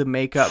to do the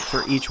makeup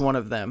for each one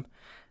of them.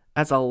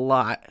 That's a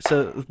lot.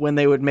 So when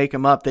they would make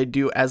them up, they'd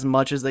do as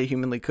much as they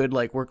humanly could,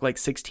 like work like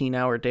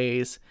 16-hour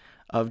days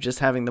of just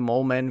having the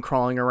mole men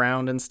crawling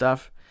around and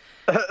stuff.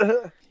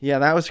 Yeah,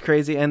 that was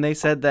crazy. And they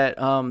said that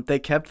they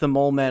kept the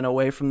mole men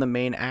away from the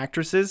main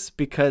actresses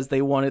because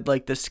they wanted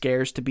like the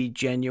scares to be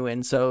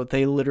genuine. So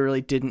they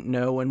literally didn't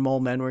know when mole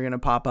men were going to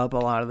pop up a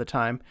lot of the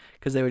time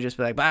because they would just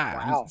be like, bah,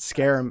 Wow. and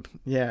scare them.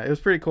 Yeah, it was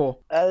pretty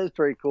cool. That is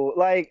pretty cool.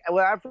 Like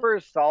when I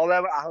first saw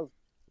them,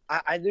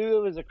 I knew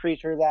it was a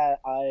creature that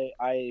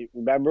I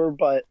remember,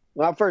 but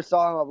when I first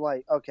saw him, I'm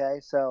like, okay,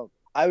 so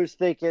I was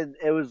thinking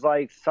it was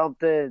like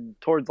something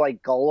towards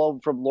like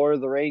Gollum from Lord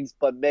of the Rings,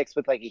 but mixed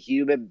with like a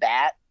human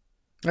bat.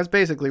 That's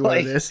basically what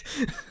Like, it is.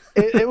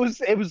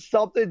 it was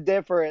something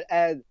different,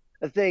 and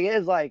the thing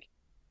is, like,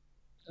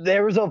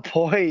 there was a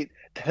point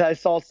that I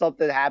saw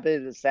something happen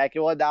in the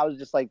second one. That I was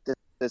just like,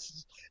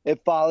 this.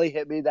 It finally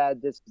hit me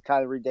that this is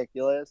kind of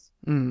ridiculous.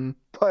 Mhm.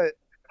 But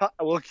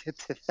we'll get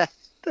to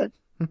that.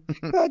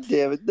 God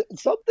damn it!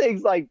 Some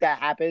things like that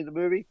happen in the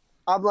movie.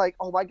 I'm like,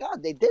 oh my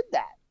god, they did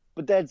that.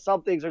 But then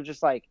some things are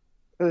just like,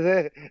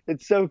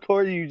 it's so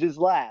corny, you just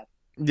laugh.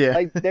 Yeah.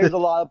 Like there's a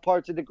lot of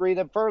parts of the Green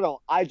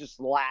Inferno I just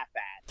laugh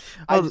at.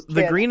 Oh,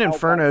 the Green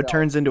Inferno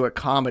turns into a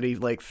comedy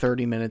like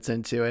 30 minutes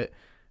into it,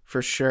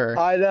 for sure.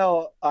 I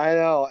know,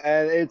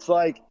 and it's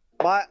like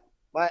my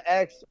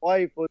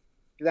ex-wife was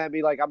looking at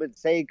me like I'm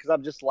insane because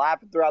I'm just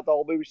laughing throughout the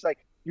whole movie. She's like,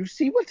 "You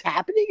see what's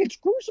happening? It's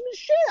gruesome as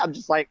shit." I'm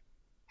just like,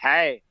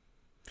 "Hey,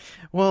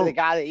 Well, they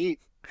gotta eat."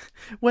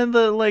 when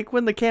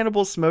the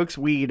cannibal smokes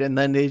weed and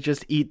then they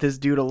just eat this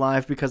dude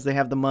alive because they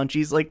have the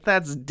munchies, like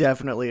that's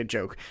definitely a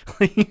joke.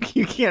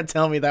 You can't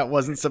tell me that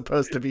wasn't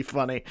supposed to be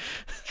funny.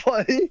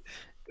 Funny,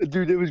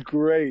 dude, it was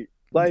great.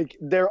 Like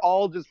they're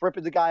all just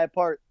ripping the guy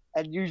apart,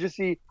 and you just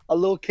see a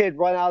little kid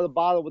run out of the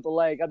bottle with a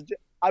leg.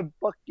 I'm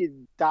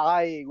fucking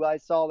dying when I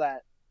saw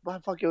that. My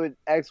fucking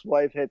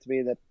ex-wife hits me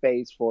in the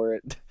face for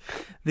it.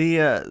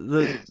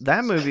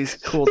 That movie's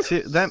cool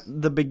too.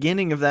 The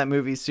beginning of that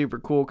movie is super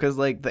cool because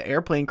like the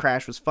airplane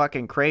crash was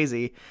fucking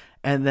crazy,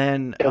 and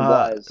then It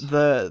was.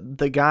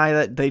 the guy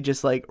that they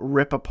just like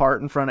rip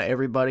apart in front of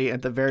everybody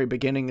at the very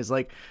beginning is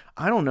like,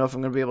 I don't know if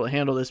I'm gonna be able to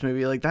handle this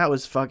movie. Like that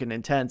was fucking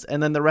intense.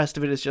 And then the rest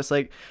of it is just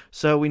like,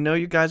 so we know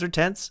you guys are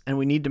tense and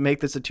we need to make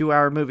this a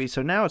 2-hour movie.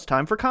 So now it's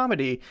time for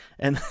comedy,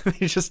 and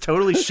they just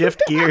totally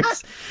shift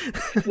gears.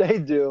 They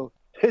do.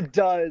 It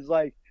does.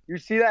 Like you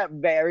see that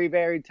very,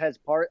 very tense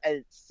part, and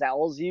it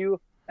sells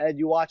you, and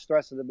you watch the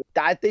rest of the movie.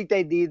 I think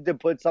they need to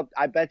put some.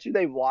 I bet you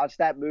they watched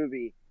that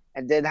movie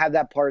and didn't have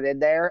that part in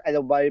there, and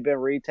it might have been a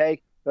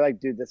retake. They're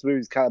like, dude, this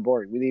movie's kind of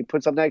boring. We need to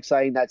put something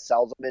exciting that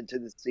sells them into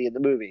the scene in the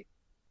movie.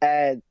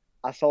 And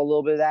I saw a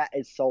little bit of that.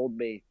 It sold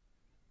me.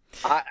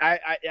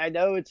 I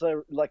know it's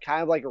a like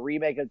kind of like a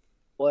remake of,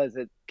 what is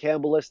it,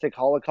 Cannibalistic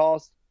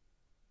Holocaust.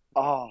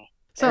 Oh,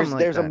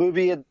 there's a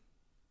movie in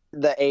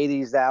the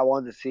 80s that I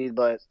wanted to see,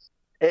 but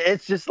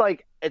it's just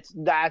like it's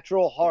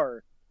natural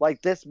horror.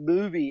 Like this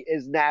movie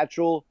is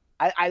natural.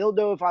 I don't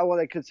know if I want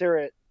to consider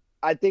it.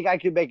 I think I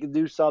could make a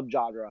new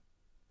subgenre,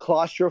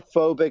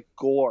 claustrophobic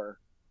gore.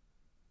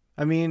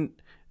 I mean,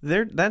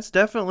 that's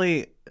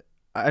definitely.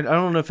 I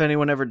don't know if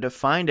anyone ever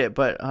defined it,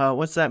 but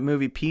what's that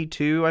movie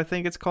P2? I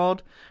think it's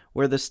called,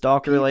 where the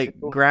stalker P2? like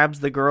grabs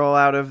the girl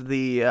out of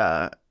the.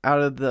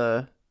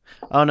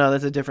 Oh no,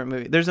 that's a different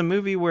movie. There's a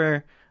movie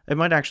where it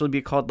might actually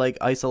be called like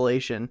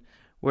Isolation,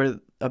 where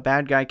a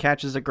bad guy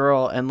catches a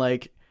girl and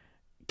like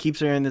keeps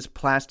her in this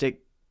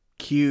plastic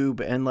cube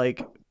and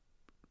like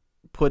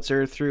puts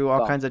her through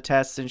all kinds of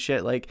tests and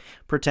shit, like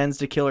pretends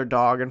to kill her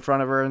dog in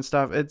front of her and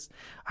stuff.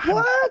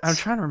 I'm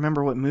trying to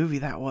remember what movie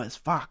that was.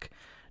 Fuck.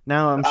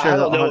 Now I'm sure I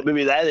don't know what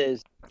movie that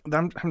is.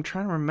 I'm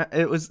trying to remember.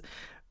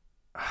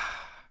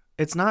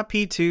 It's not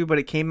P2, but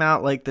it came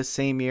out like the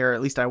same year.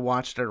 At least I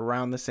watched it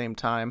around the same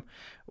time.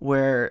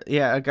 Where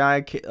a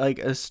guy like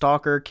a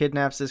stalker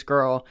kidnaps this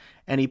girl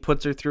and he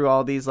puts her through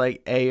all these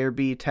like A or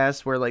B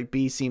tests where like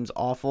B seems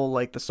awful,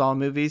 like the Saw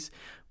movies,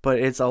 but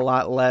it's a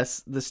lot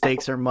less. The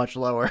stakes are much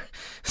lower,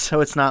 so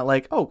it's not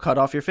like, oh, cut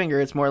off your finger.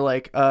 It's more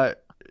like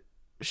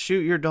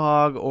shoot your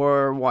dog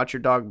or watch your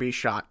dog be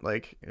shot.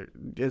 Like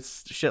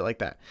it's shit like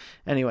that.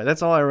 Anyway,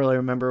 that's all I really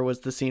remember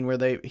was the scene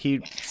where he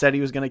said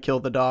he was going to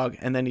kill the dog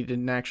and then he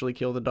didn't actually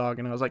kill the dog,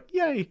 and I was like,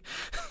 yay.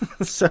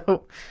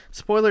 So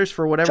spoilers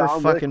for whatever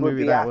John fucking Wick would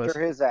movie be that after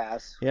was. his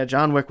ass. Yeah,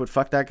 John Wick would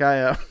fuck that guy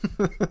up.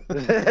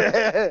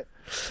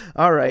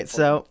 All right,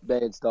 so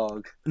Bane's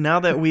dog. now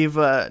that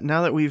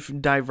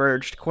we've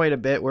diverged quite a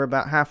bit, we're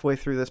about halfway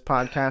through this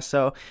podcast,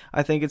 so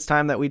I think it's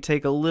time that we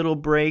take a little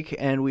break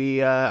and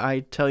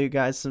I tell you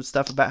guys some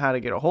stuff about how to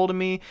get a hold of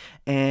me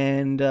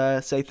and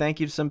say thank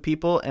you to some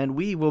people, and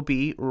we will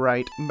be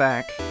right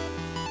back.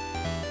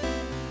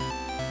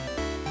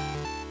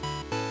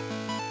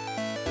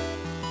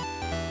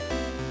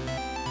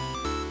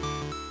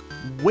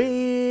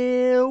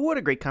 what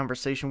a great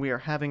conversation we are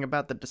having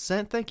about The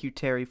Descent. Thank you,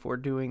 Terry, for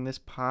doing this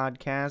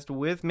podcast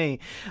with me.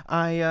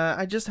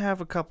 I just have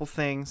a couple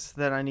things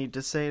that I need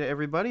to say to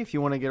everybody. If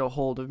you want to get a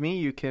hold of me,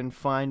 you can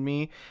find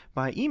me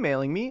by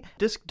emailing me,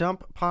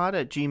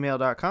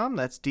 discdumppod@gmail.com.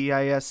 That's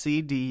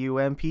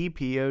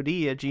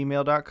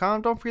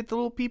discdumppod@gmail.com. Don't forget the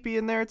little peepee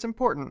in there. It's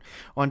important.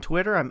 On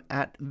Twitter, I'm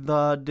at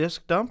the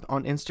Disc Dump.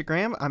 On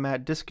Instagram, I'm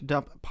at Disc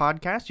Dump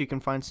Podcast. You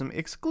can find some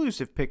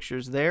exclusive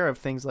pictures there of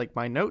things like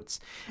my notes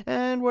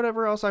and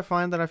whatever else I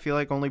find that I feel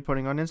like only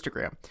putting on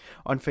Instagram.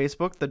 On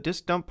Facebook, the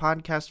Disc Dump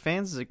Podcast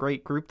Fans is a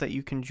great group that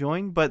you can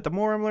join, but the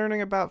more I'm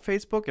learning about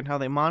Facebook and how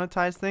they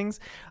monetize things,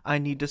 I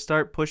need to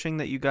start pushing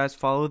that you guys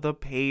follow the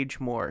page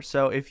more.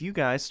 So if you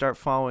guys start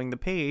following the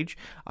page,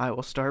 I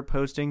will start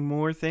posting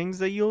more things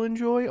that you'll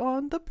enjoy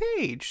on the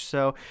page.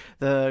 So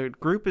the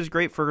group is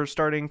great for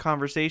starting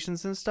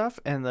conversations and stuff,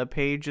 and the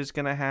page is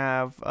going to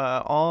have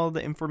all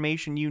the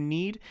information you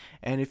need,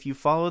 and if you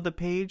follow the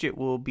page, it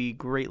will be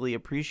greatly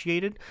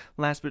appreciated.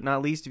 Last but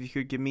not least, if you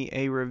could give me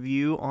a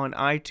review on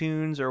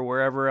iTunes or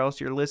wherever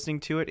else you're listening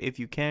to it, if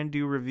you can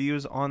do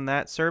reviews on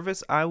that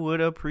service, I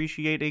would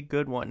appreciate a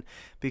good one,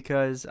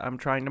 because I'm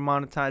trying to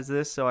monetize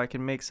this so I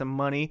can make some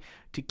money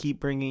to keep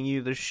bringing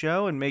you the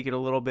show and make it a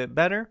little bit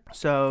better.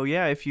 So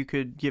yeah, if you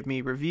could give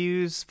me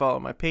reviews, follow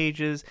my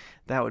pages,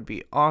 that would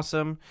be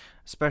awesome.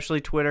 Especially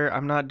Twitter.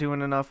 I'm not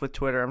doing enough with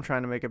Twitter. I'm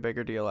trying to make a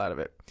bigger deal out of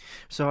it.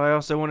 So I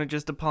also want to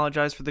just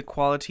apologize for the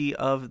quality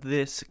of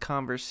this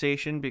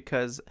conversation,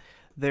 because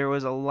there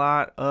was a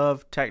lot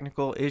of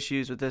technical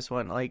issues with this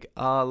one, like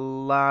a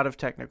lot of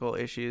technical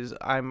issues.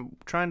 I'm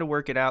trying to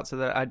work it out so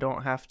that I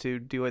don't have to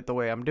do it the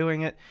way I'm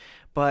doing it,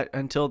 but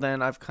until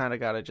then, I've kind of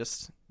got to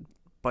just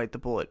bite the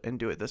bullet and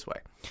do it this way.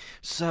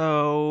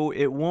 So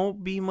it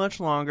won't be much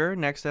longer.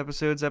 Next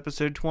episode's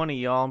episode 20,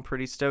 y'all. I'm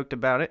pretty stoked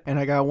about it. And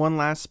I got one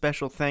last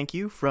special thank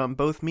you from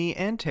both me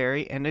and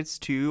Terry, and it's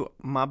to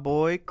my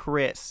boy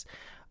Chris.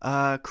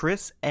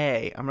 Chris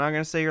A. I'm not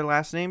going to say your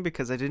last name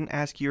because I didn't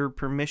ask your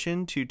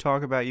permission to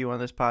talk about you on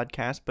this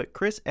podcast, but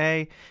Chris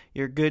A.,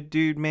 you're a good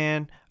dude,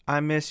 man. I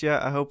miss you.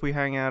 I hope we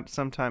hang out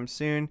sometime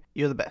soon.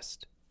 You're the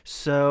best.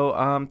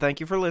 So,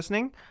 thank you for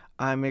listening.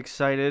 I'm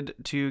excited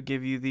to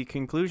give you the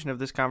conclusion of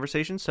this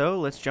conversation, so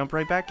let's jump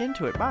right back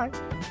into it. Bye.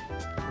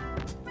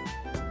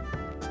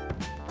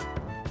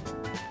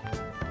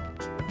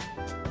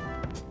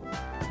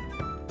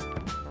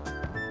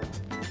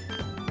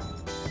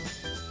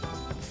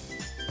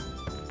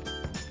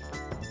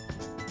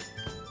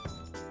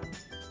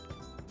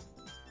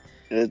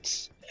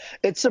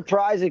 It's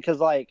surprising because,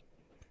 like,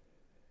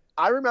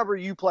 I remember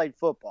you played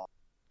football.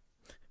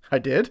 I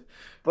did?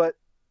 But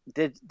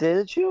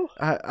didn't you?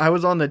 I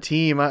was on the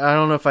team. I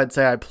don't know if I'd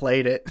say I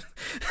played it.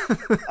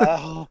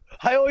 Oh,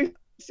 I always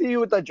see you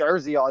with the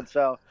jersey on,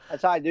 so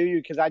that's how I knew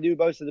you, because I knew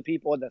most of the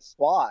people in the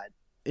squad.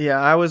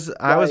 Yeah, I was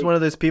one of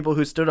those people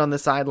who stood on the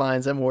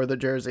sidelines and wore the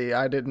jersey.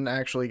 I didn't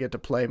actually get to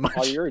play much.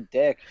 Oh, you're a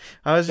dick.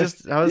 I was you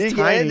tiny.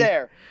 Get in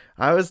there.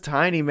 I was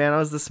tiny, man. I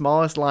was the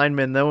smallest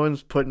lineman. No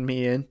one's putting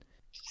me in.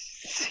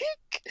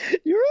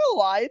 You're a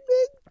lineman?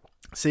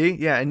 See?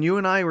 Yeah, and you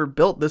and I were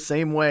built the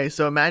same way,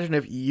 so imagine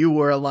if you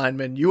were a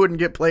lineman. You wouldn't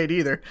get played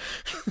either.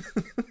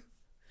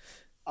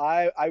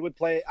 I would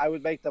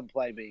make them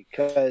play me,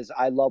 because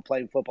I love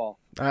playing football.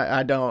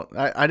 I don't.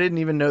 I didn't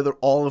even know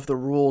all of the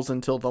rules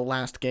until the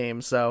last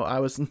game, so I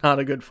was not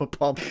a good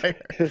football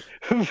player.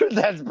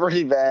 That's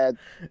pretty bad.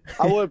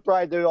 I wouldn't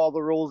probably do all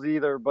the rules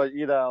either, but,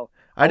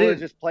 I would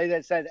just play that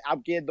and said,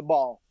 I'm getting the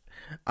ball.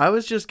 I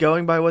was just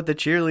going by what the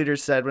cheerleaders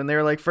said when they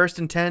were like, 1st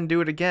and 10,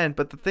 do it again.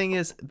 But the thing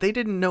is, they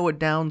didn't know what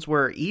downs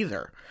were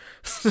either.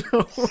 So,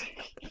 God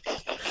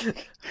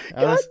damn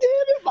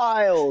it,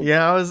 Miles.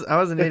 Yeah, I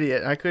was an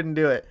idiot. I couldn't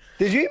do it.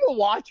 Did you even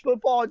watch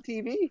football on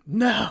TV?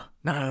 No,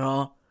 not at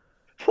all.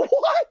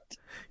 What?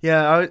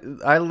 Yeah,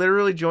 I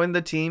literally joined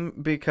the team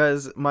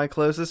because my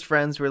closest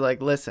friends were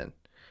like, listen,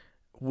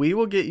 we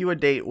will get you a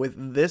date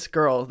with this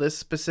girl, this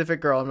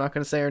specific girl. I'm not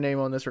going to say her name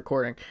on this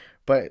recording.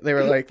 But they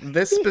were like,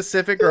 this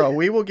specific girl,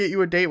 we will get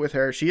you a date with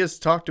her. She has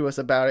talked to us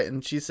about it,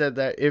 and she said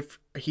that if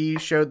he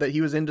showed that he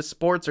was into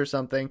sports or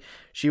something,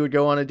 she would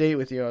go on a date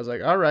with you. I was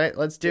like, all right,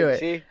 let's do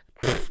it.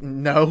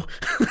 No.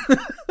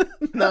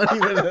 Not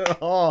even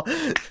at all.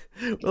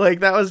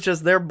 Like, that was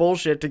just their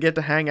bullshit to get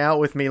to hang out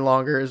with me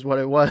longer is what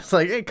it was.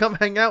 Like, hey, come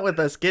hang out with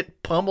us.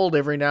 Get pummeled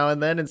every now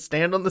and then and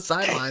stand on the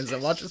sidelines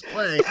and watch us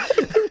play.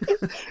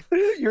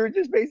 You were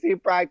just basically a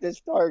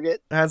practice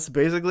target. That's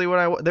basically what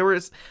I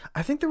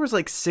think there was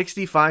like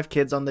 65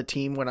 kids on the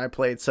team when I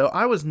played, so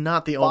I was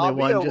not the only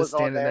one just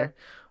standing there.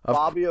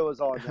 Fabio was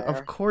on there.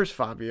 Of course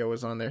Fabio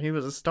was on there. He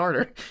was a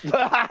starter.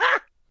 I'm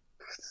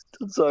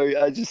sorry.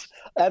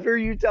 After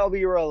you tell me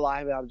you were a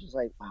lineman, I'm just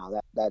like,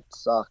 wow, that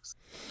sucks.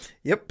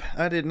 Yep,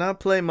 I did not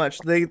play much.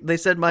 They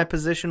said my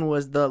position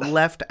was the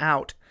left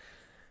out.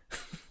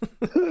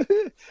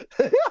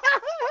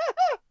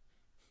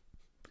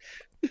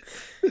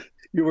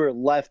 You were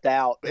left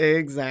out.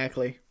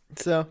 Exactly.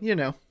 So,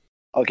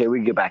 Okay, we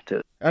can get back to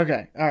it.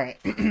 Okay, all right.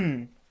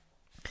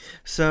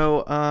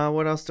 So,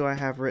 what else do I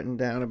have written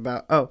down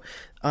about?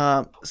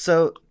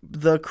 So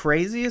the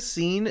craziest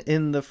scene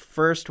in the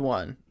first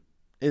one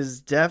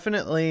is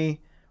definitely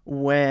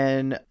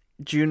when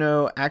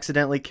Juno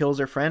accidentally kills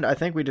her friend. I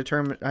think I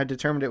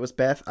determined it was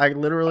Beth. I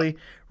literally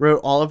wrote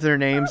all of their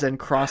names and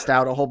crossed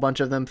out a whole bunch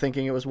of them,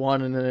 thinking it was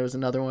one, and then it was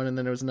another one, and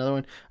then it was another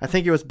one. I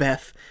think it was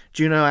Beth.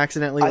 Juno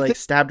accidentally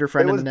stabbed her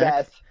friend in the neck.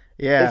 Beth.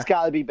 Yeah, it's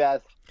got to be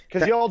Beth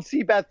because you don't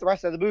see Beth the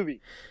rest of the movie.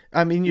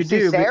 I mean, you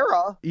do. See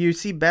Sarah. You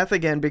see Beth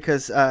again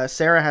because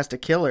Sarah has to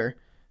kill her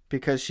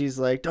because she's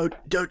like,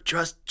 don't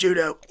trust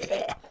Juno.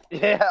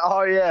 Yeah.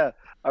 Oh yeah.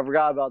 I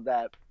forgot about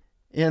that.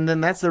 And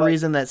then that's the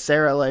reason that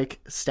Sarah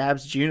like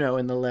stabs Juno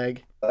in the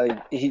leg.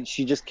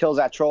 She just kills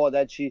that troll, and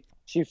then she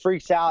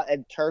freaks out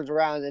and turns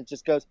around and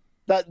just goes.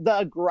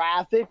 The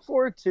graphic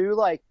for it too,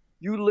 like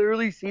you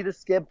literally see the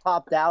skin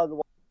pop down the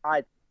one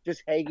side,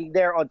 just hanging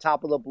there on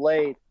top of the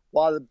blade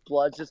while the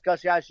blood's just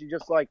gushing out. She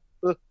just like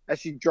as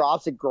she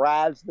drops and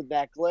grabs the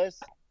necklace.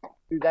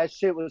 Dude, that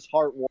shit was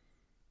heartwarming.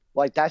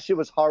 Like that shit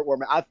was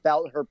heartwarming. I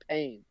felt her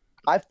pain.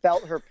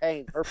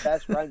 Her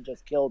best friend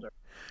just killed her.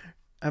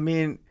 I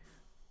mean.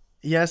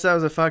 Yes, that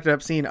was a fucked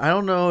up scene. I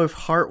don't know if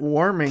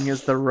heartwarming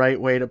is the right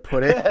way to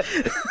put it.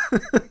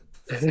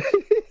 It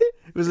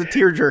was a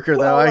tearjerker,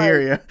 though. I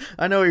hear you.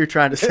 I know what you're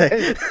trying to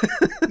say.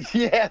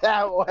 Yeah,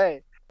 that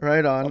way.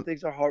 Right on. All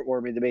things are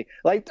heartwarming to me.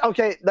 Like,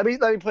 okay, let me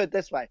put it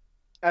this way: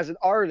 as an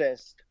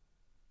artist,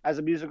 as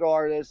a musical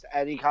artist,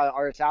 any kind of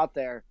artist out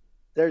there,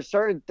 there's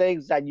certain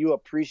things that you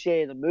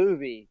appreciate in a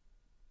movie.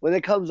 When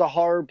it comes to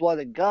horror, blood,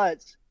 and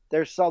guts,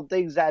 there's some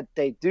things that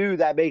they do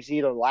that makes you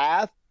either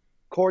laugh,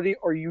 corny,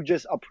 or you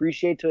just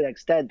appreciate to an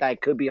extent that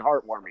it could be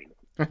heartwarming.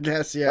 I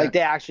guess, yeah. Like they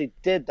actually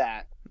did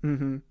that.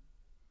 Mm-hmm.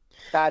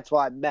 That's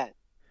what I meant.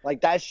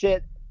 Like that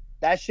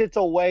shit's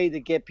a way to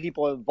get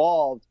people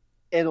involved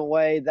in a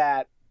way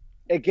that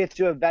it gets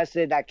you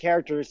invested in that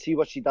character to see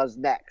what she does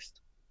next.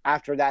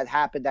 After that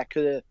happened, that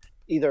could have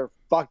either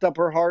fucked up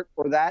her heart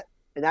or that,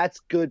 and that's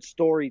good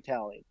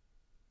storytelling.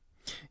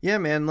 Yeah,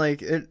 man.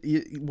 Like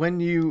when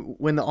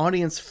the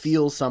audience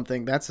feels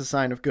something, that's a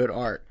sign of good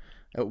art.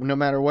 No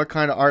matter what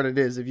kind of art it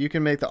is, if you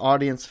can make the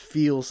audience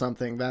feel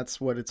something,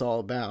 that's what it's all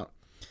about.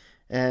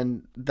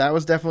 And that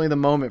was definitely the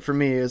moment for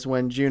me, is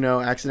when Juno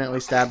accidentally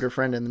stabbed her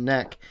friend in the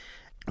neck.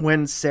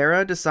 When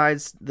Sarah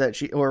decides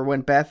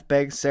when Beth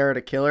begs Sarah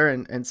to kill her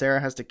and Sarah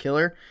has to kill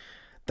her,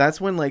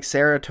 that's when like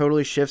Sarah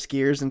totally shifts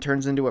gears and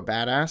turns into a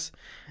badass.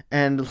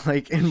 And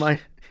like in my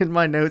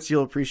notes,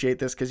 you'll appreciate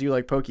this because you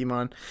like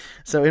Pokemon.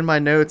 So in my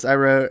notes, I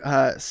wrote,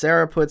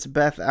 Sarah puts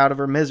Beth out of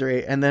her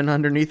misery. And then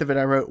underneath of it,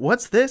 I wrote,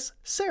 what's this?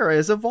 Sarah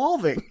is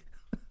evolving.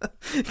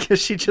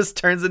 Because she just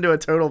turns into a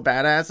total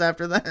badass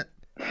after that.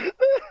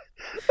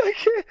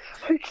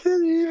 I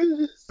can't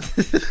even.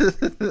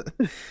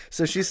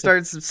 So she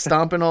starts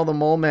stomping all the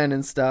mole men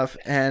and stuff.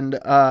 And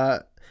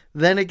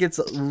then it gets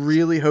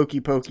really hokey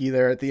pokey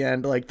there at the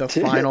end. Like the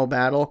final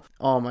battle.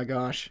 Oh my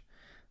gosh.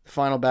 The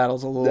final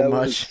battle's a little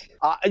much.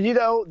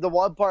 The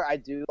one part I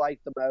do like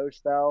the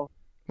most, though.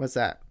 What's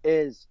that?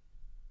 Is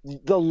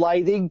the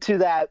lighting to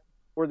that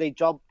where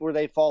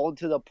they fall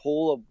into the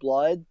pool of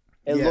blood.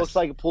 It looks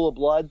like a pool of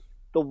blood.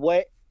 The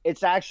way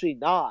it's actually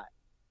not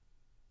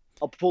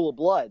a pool of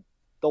blood.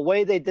 The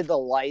way they did the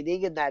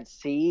lighting in that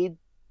scene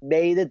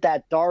made it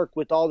that dark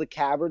with all the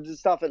caverns and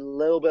stuff and a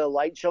little bit of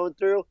light showing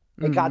through.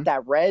 It got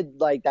that red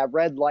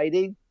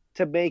lighting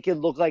to make it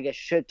look like a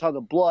shit ton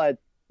of blood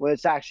when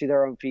it's actually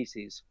their own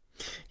feces.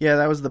 Yeah,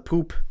 that was the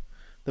poop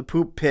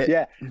pit.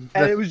 Yeah, and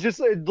it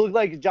looked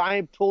like a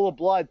giant pool of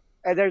blood.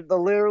 And there's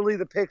literally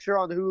the picture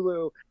on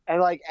Hulu, and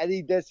like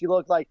any disc you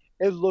look like,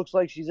 it looks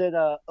like she's in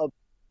a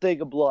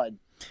thing of blood.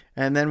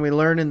 And then we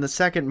learn in the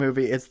second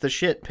movie, it's the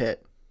shit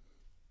pit.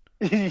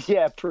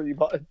 Yeah, pretty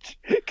much.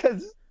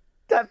 Because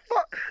that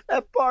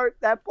part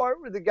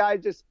where the guy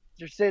just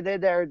sitting in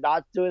there and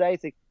not doing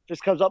anything,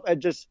 just comes up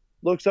and just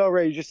looks over,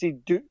 and you just see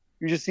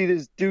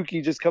this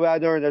dookie just come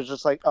out there, and there's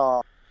just like,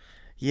 oh.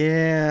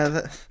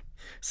 Yeah.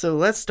 So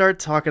let's start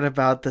talking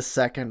about the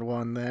second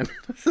one then.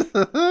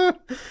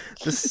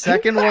 The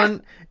second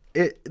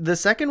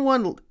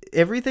one,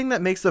 everything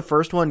that makes the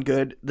first one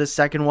good, the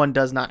second one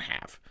does not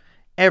have.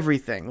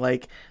 Everything.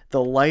 Like,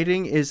 the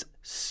lighting is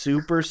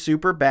super,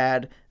 super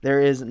bad. There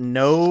is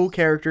no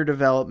character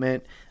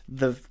development.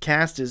 The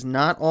cast is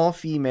not all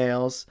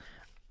females.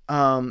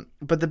 But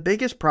the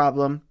biggest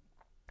problem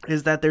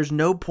is that there's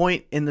no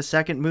point in the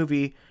second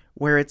movie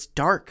where it's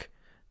dark.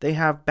 They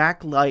have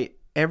backlight,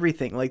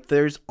 everything. Like,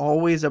 there's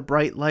always a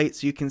bright light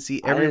so you can see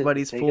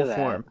everybody's full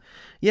form.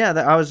 Yeah,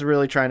 I was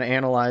really trying to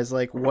analyze,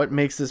 like, what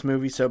makes this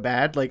movie so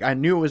bad. Like, I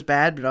knew it was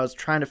bad, but I was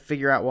trying to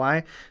figure out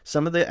why.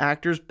 Some of the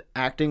actors'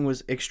 acting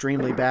was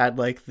extremely bad.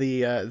 Like,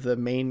 the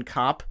main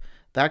cop,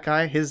 that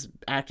guy, his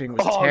acting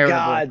was terrible.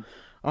 God.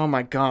 Oh,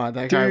 my God.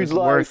 That guy was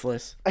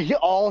worthless.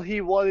 All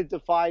he wanted to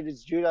find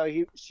is Juno.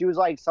 She was,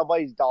 like,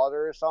 somebody's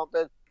daughter or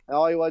something, and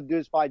all he wanted to do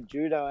is find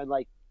Juno, and,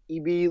 like,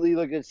 immediately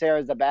look at Sarah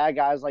as the bad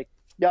guy. I was like,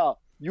 no,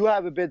 you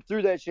haven't been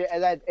through that shit.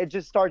 And then it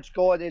just starts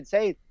going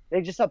insane.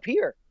 They just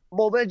appear.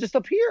 Well, they just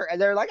appear.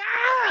 And they're like,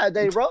 ah! And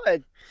they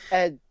run.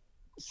 And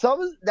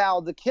now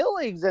the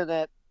killings in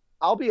it,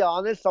 I'll be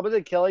honest, some of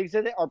the killings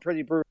in it are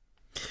pretty brutal.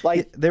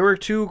 Like there were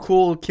two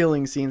cool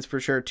killing scenes for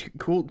sure,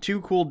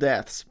 two cool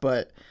deaths,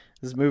 but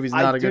this movie's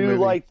not a good movie. I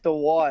do like the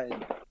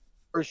one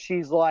where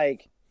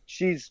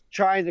she's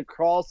trying to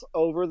cross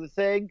over the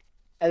thing,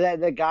 and then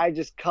the guy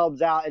just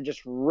comes out and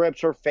just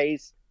rips her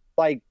face,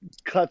 like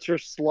cuts her,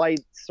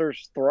 slices her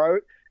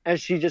throat, and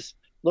she just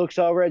looks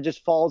over and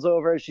just falls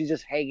over, and she's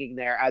just hanging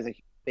there as a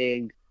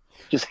being,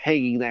 just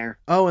hanging there.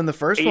 Oh, and the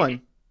first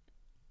one?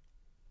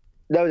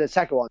 No, the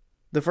second one.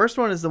 The first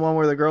one is the one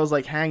where the girl's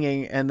like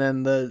hanging, and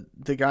then the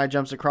guy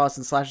jumps across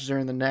and slashes her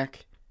in the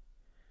neck,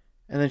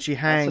 and then she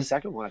hangs. That's the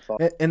second one, I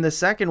thought. In the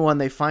second one,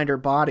 they find her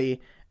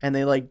body and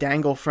they like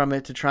dangle from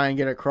it to try and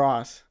get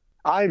across.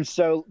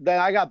 Then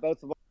I got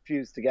both of them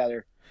fused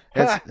together.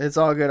 It's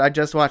all good. I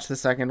just watched the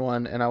second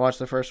one and I watched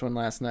the first one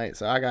last night,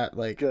 so I got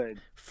like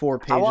good 4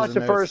 pages. I watched of the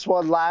notes. first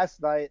one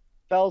last night,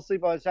 fell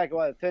asleep on the second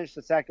one, and finished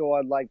the second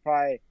one like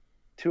probably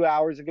 2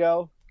 hours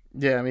ago.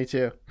 Yeah, me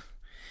too.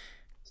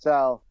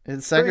 So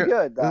it's pretty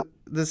good. Though.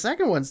 The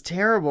second one's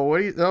terrible. What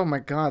do you? Oh my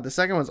god, the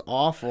second one's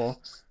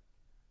awful.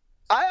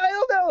 I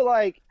don't know.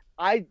 Like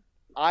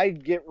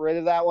I'd get rid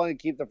of that one and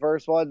keep the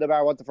first one, no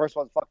matter what. The first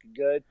one's fucking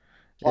good.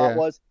 Plot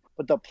was,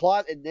 but the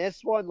plot in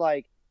this one,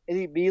 like, it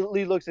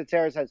immediately looks at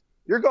Sarah and says,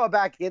 "You're going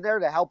back in there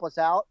to help us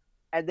out,"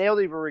 and they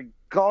don't even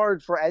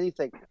regard for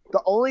anything.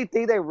 The only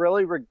thing they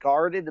really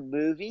regard in the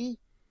movie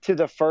to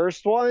the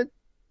first one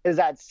is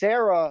that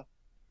Sarah,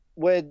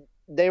 when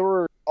they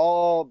were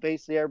all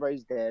basically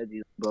everybody's dead,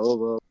 blah blah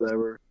blah,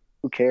 whatever.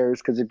 Who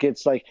cares? Because it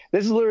gets like,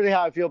 this is literally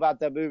how I feel about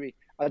that movie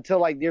until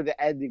like near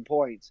the ending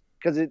points,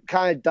 because it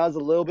kind of does a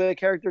little bit of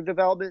character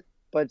development,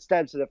 but it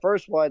stems to the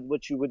first one,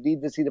 which you would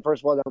need to see the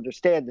first one to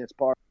understand this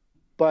part.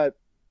 But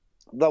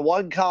the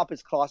one cop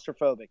is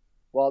claustrophobic.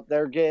 Well,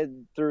 they're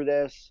getting through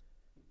this,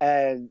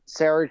 and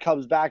Sarah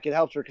comes back and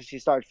helps her because she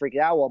starts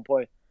freaking out at one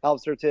point.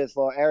 Helps her to this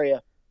little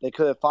area they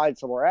couldn't find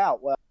somewhere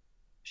out. Well,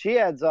 she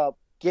ends up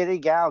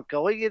getting out,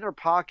 going in her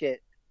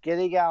pocket,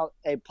 getting out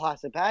a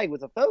plastic bag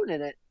with a phone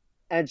in it,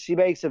 and she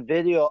makes a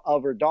video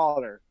of her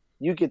daughter.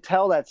 You could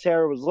tell that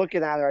Sarah was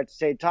looking at her at the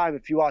same time.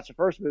 If you watch the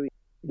first movie,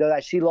 you know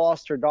that she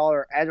lost her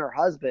daughter and her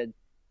husband.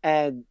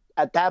 And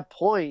at that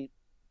point,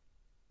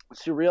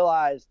 she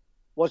realized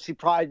what she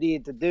probably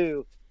needed to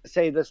do to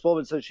save this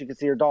woman so she could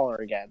see her daughter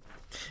again.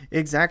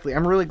 Exactly.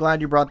 I'm really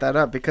glad you brought that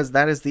up, because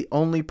that is the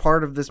only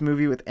part of this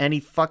movie with any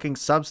fucking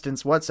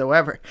substance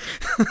whatsoever.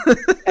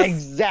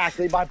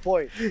 Exactly my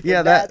point.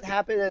 Yeah, that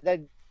happened, and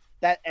then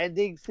that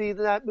ending scene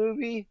in that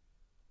movie,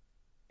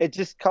 it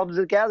just comes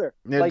together.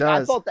 It does.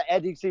 I thought the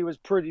ending scene was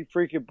pretty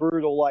freaking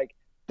brutal. Like,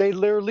 they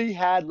literally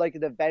had like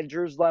an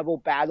Avengers level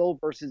battle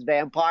versus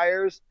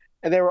vampires,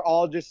 and they were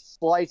all just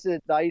slicing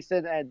and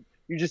dicing, and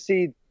you just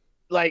see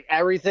like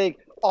everything.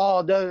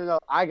 Oh no!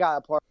 I got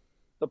a part.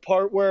 The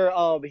part where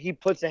he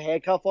puts a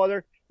handcuff on her,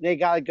 and they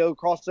gotta go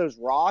across those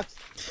rocks.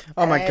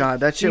 Oh my god,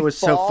 that shit was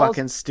so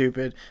fucking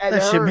stupid.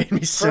 That shit made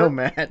me so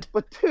mad.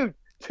 But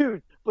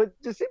dude,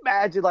 but just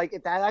imagine, like,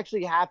 if that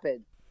actually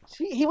happened,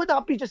 he would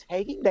not be just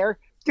hanging there,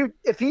 dude.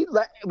 If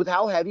with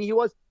how heavy he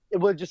was, it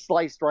would have just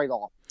sliced right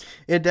off.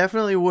 It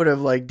definitely would have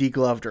like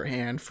degloved her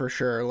hand for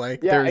sure.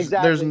 Like, yeah,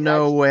 there's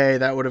no way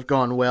that would have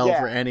gone well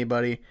for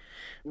anybody.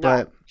 No,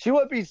 but she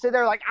would be sitting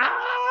there like,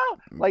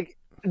 like,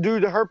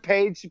 dude, her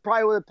pain, she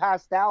probably would have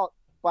passed out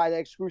by the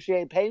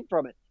excruciating pain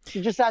from it.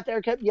 She just sat there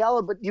and kept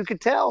yelling, but you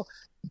could tell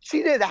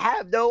she didn't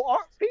have no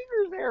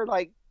fingers there.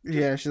 Like,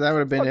 yeah, that would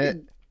have been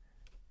it.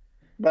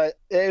 But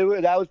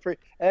that was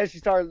pretty. And then she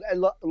started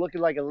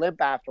looking like a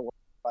limp afterwards.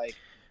 Like,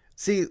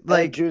 see,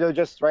 like, Judo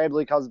just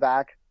randomly comes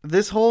back.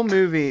 This whole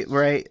movie,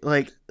 right?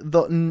 Like,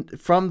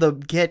 from the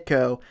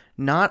get-go,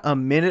 not a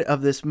minute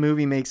of this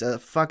movie makes a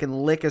fucking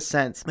lick of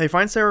sense. They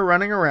find Sarah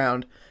running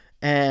around,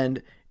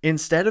 and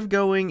instead of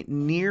going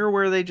near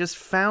where they just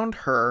found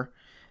her,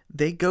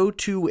 they go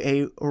to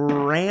a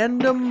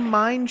random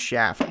mine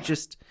shaft,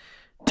 just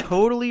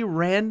totally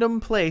random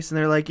place, and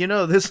they're like,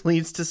 this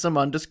leads to some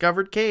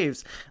undiscovered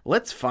caves.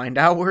 Let's find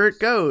out where it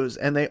goes.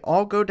 And they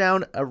all go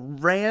down a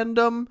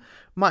random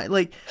mine.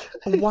 Like,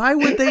 why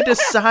would they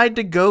decide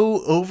to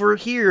go over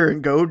here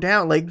and go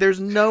down? Like, there's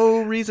no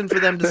reason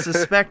for them to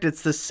suspect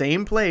it's the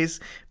same place,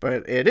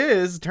 but it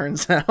is,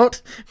 turns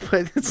out.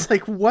 But it's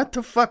like, what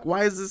the fuck?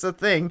 Why is this a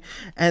thing?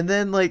 And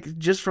then, like,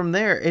 just from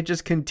there, it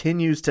just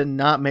continues to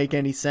not make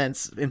any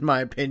sense, in my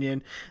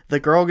opinion. The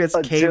girl gets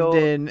caved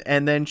in,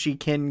 and then she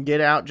can get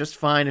out just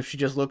fine if she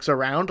just looks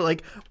around.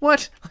 Like,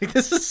 what? Like,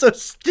 this is so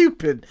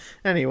stupid.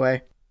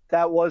 Anyway.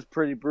 That was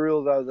pretty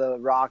brutal, though, the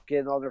rock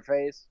getting on her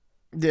face.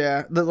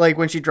 Yeah, like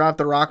when she dropped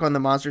the rock on the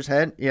monster's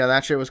head. Yeah,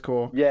 that shit was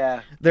cool.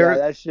 Yeah,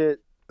 that shit.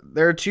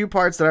 There are 2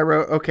 parts that I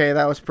wrote, okay,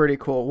 that was pretty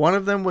cool. One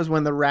of them was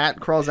when the rat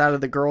crawls out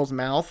of the girl's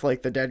mouth,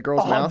 like the dead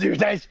girl's mouth.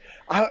 Dude, I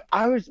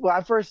was, when I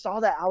first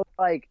saw that, I was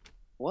like,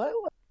 what?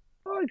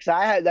 Because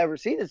I had never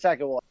seen the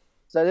second one.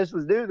 So this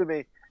was new to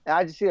me. And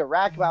I just see a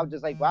rat come out,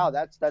 just like, wow,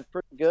 that's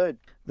pretty good.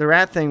 The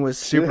rat thing was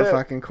super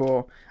fucking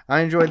cool.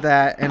 I enjoyed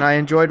that, and I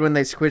enjoyed when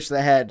they squished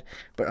the head.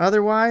 But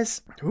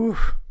otherwise,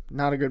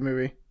 not a good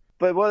movie.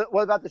 But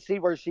what about the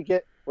scene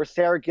where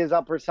Sarah gives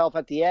up herself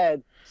at the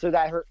end so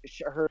that her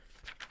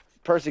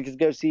person can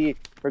go see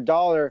her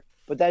daughter,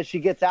 but then she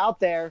gets out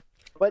there.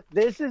 But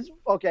this is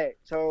okay.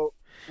 So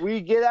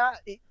we get out.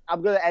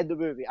 I'm gonna end the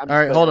movie. All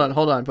right,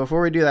 hold on. Before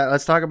we do that,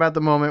 let's talk about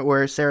the moment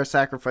where Sarah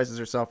sacrifices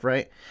herself.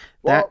 Right.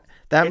 Well,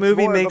 that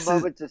movie makes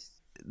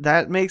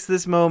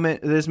this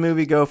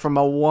movie go from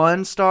a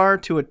 1-star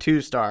to a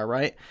 2-star.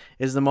 Right.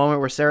 Is the moment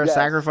where Sarah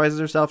sacrifices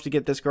herself to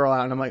get this girl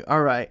out, and I'm like,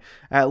 all right,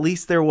 at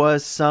least there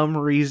was some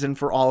reason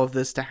for all of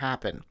this to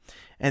happen.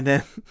 And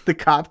then the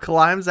cop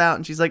climbs out,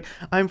 and she's like,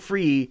 I'm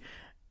free.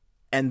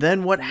 And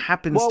then what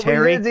happens,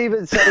 Terry?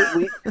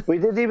 We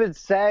didn't even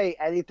say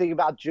anything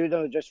about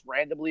Juno just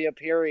randomly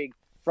appearing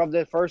from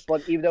the first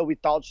one, even though we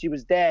thought she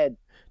was dead.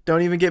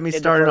 Don't even get me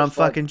started on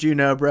fucking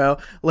Juno, bro.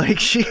 Like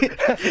she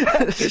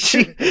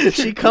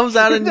comes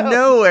out of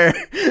nowhere.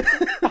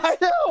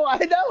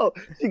 I know.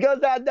 She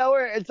goes out of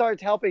nowhere and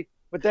starts helping,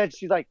 but then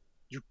she's like,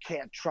 "You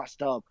can't trust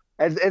them."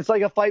 And it's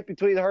like a fight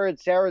between her and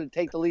Sarah to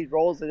take the lead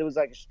roles, and it was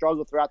like a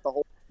struggle throughout the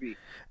whole movie.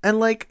 And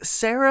like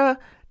Sarah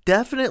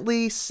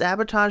definitely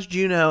sabotaged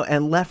Juno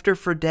and left her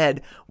for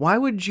dead. Why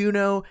would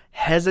Juno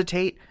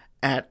hesitate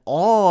at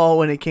all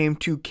when it came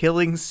to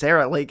killing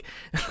Sarah? Like,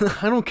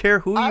 I don't care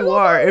who you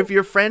are. If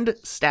your friend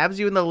stabs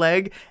you in the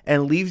leg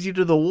and leaves you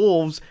to the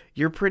wolves,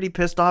 you're pretty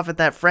pissed off at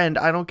that friend.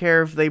 I don't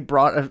care if they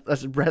brought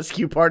a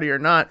rescue party or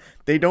not.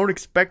 They don't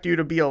expect you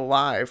to be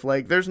alive.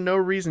 Like, there's no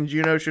reason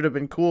Juno should have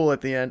been cool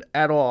at the end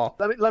at all.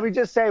 Let me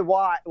just say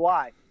why.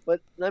 But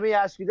let me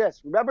ask you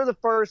this. Remember the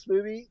first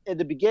movie in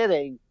the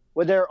beginning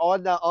when they're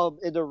on the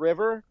in the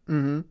river?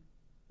 Mm-hmm.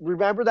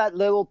 Remember that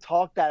little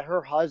talk that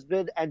her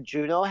husband and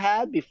Juno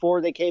had before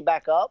they came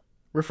back up?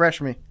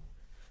 Refresh me.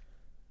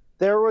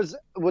 They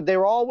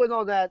all went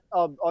on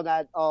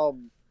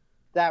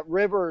that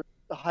river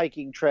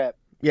hiking trip.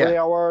 Yeah. Where they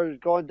were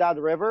going down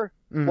the river.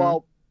 Mm-hmm.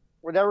 Well,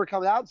 when they were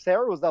coming out,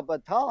 Sarah was up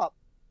at top,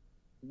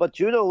 but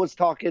Juno was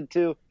talking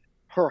to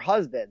her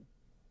husband.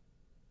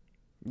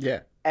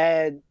 Yeah.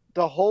 And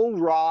the whole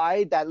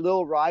ride, that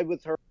little ride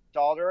with her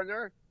daughter in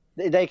her,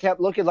 they kept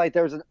looking like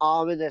there was an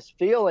ominous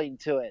feeling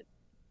to it.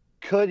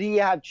 Could he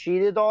have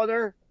cheated on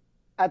her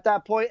at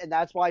that point, and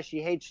that's why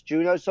she hates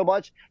Juno so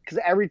much? Because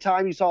every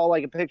time you saw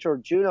like a picture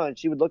of Juno and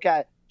she would look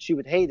at it, she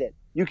would hate it.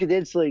 You could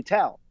instantly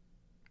tell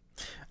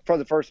from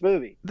the first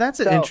movie. That's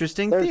an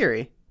interesting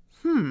theory.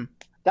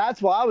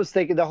 That's why I was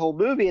thinking the whole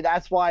movie, and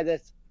that's why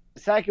this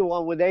second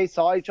one, when they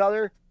saw each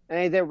other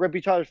and they rip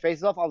each other's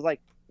faces off, I was like,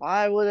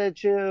 why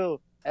wouldn't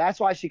you? And that's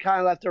why she kind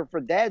of left her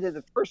for dead in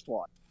the first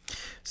one.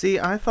 See,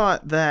 I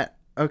thought that,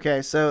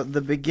 okay, so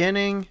the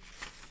beginning,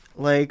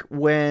 like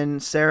when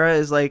Sarah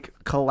is like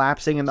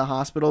collapsing in the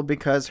hospital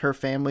because her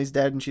family's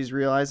dead and she's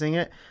realizing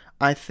it,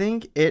 I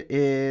think it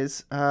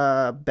is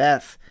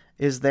Beth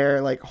is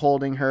there like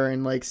holding her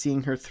and like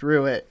seeing her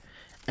through it.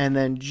 And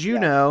then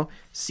Juno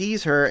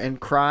sees her and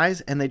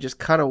cries, and they just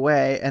cut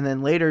away. And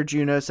then later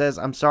Juno says,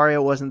 I'm sorry I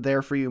wasn't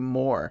there for you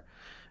more.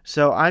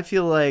 So I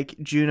feel like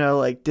Juno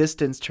like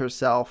distanced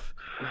herself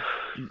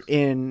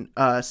in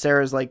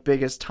Sarah's like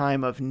biggest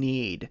time of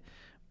need.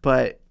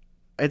 But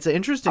it's an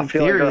interesting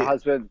theory. Like her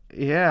husband,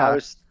 yeah. I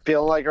was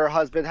feeling like her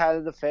husband had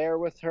an affair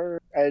with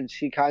her, and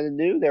she kind of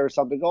knew there was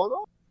something going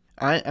on.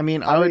 I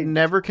mean, I would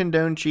never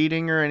condone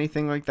cheating or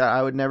anything like that.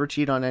 I would never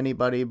cheat on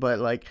anybody, but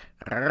like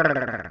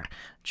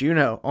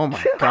Juno, oh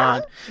my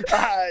god.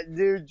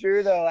 Dude,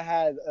 Juno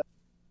had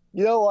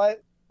you know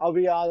what? I'll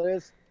be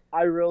honest.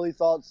 I really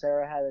thought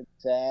Sarah had a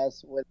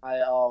ass when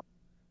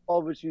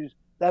but she was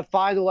that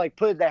final like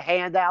putting the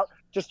hand out,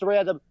 just a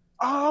random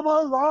I'm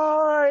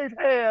alive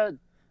hand.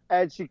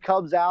 And she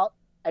comes out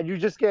and you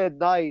just get a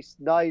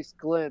nice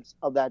glimpse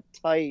of that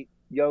tight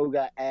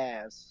yoga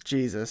ass.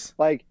 Jesus.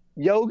 Like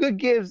yoga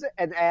gives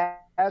an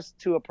ass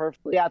to a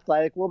perfectly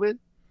athletic woman,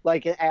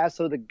 like an ass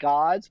of the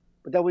gods.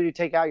 But then when you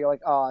take out, you're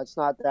like, oh, it's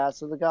not the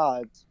ass of the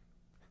gods.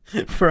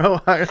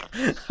 Bro, I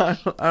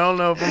don't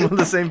know if I'm on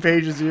the same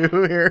page as you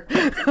here.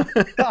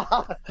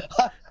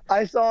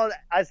 I saw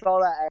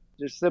that.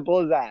 Just simple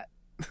as that.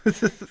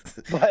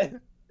 But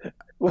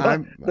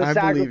the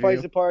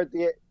sacrificing part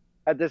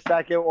at the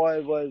second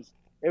one was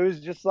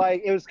just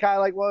like it was kind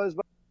of like one of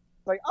those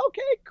like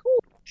okay,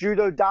 cool.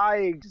 Juno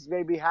dying just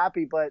made me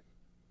happy, but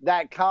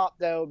that cop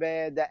though,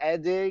 man, the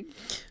ending.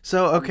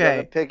 So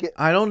okay,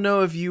 I don't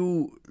know if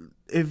you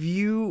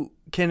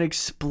can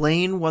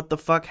explain what the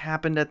fuck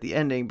happened at the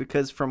ending,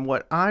 because from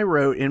what I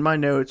wrote in my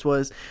notes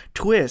was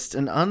twist: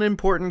 an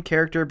unimportant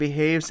character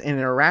behaves in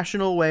an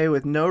irrational way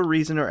with no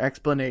reason or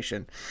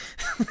explanation.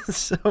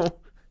 So,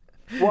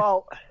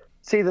 well,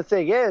 see, the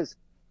thing is,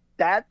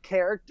 that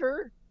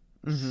character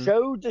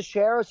showed the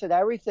sheriffs and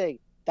everything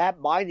that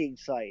mining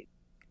site.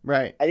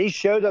 Right. And he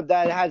showed them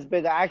that it has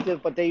been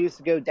active, but they used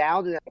to go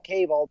down in that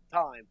cave all the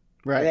time.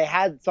 Right. And they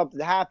had something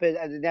happen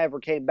and it never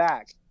came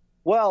back.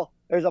 Well,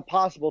 there's a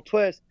possible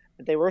twist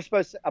that they were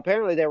supposed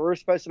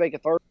to make a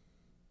third.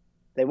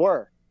 They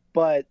were.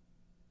 But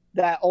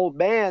that old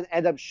man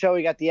ended up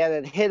showing at the end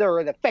and hit her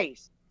in the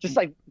face. Just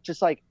like,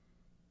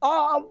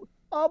 oh,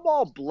 I'm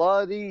all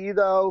bloody,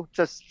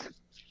 just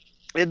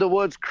in the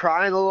woods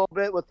crying a little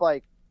bit with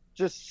like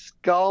just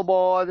scum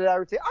on and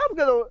everything.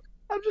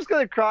 I'm just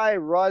gonna cry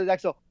and run.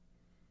 And so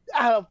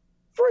out of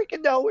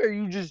freaking nowhere,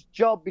 you just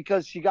jump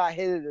because she got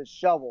hit in a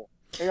shovel.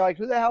 And you're like,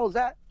 who the hell is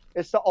that?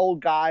 It's the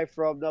old guy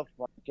from the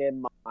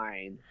fucking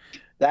mine.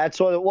 That's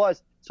what it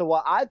was. So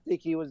what I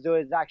think he was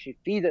doing is actually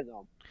feeding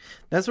them.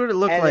 That's what it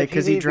looked And like, if you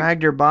because he need to-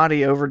 dragged her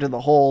body over to the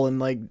hole and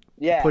like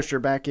Yeah, pushed her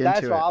back into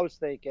that's it. what I was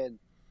thinking.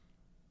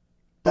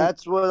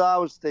 That's what I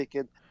was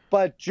thinking.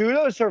 But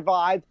Juno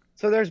survived,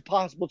 so there's a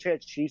possible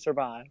chance she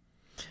survived.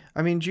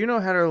 I mean, Juno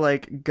had her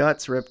like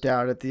guts ripped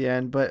out at the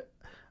end, but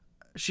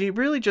she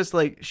really just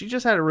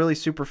had a really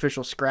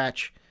superficial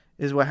scratch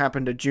is what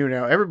happened to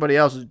Juno. Everybody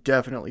else is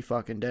definitely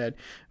fucking dead,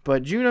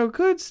 but Juno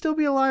could still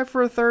be alive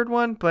for a third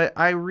one. But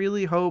I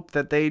really hope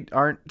that they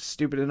aren't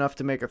stupid enough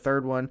to make a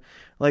third one.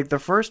 Like the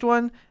first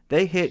one,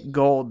 they hit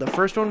gold. The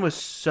first one was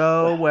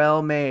so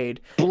well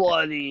made.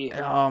 Bloody.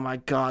 Oh my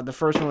god, the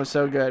first one was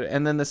so good,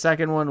 and then the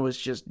second one was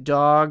just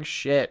dog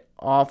shit,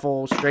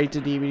 awful, straight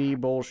to DVD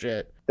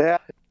bullshit. Yeah,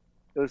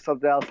 it was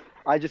something else.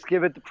 I just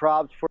give it the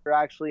props for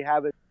actually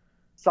having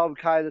some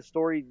kind of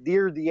story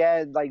near the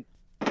end. Like,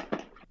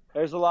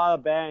 there's a lot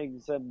of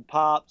bangs and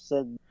pops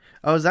and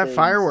Oh, is that things.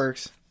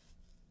 fireworks?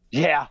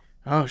 Yeah.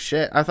 Oh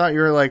shit, I thought you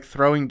were like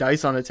throwing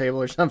dice on a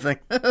table or something.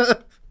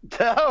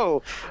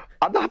 No,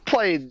 I'm not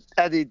playing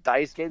any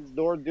dice games,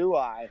 nor do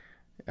I.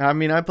 I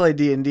mean, I play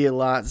D&D a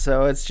lot,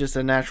 so it's just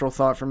a natural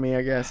thought for me,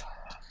 I guess.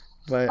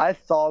 But I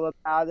thought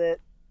about it.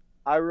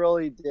 I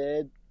really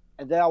did.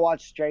 And then I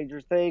watched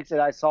Stranger Things, and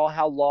I saw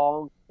how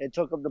long it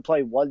took them to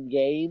play one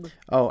game.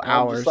 oh, I'm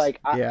hours. just like,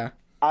 yeah.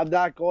 I'm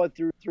not going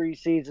through 3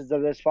 seasons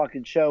of this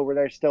fucking show where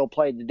they're still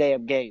playing the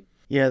damn game.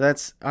 Yeah,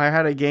 I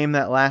had a game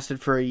that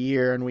lasted for a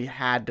year and we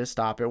had to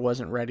stop. It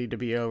wasn't ready to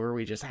be over.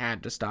 We just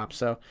had to stop.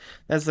 So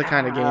that's the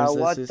kind of games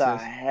What this the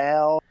is.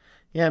 hell?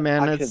 Yeah,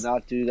 man, I could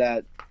not do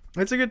that.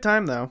 it's a good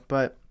time though.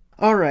 But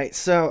all right,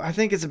 so I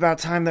think it's about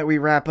time that we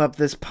wrap up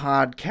this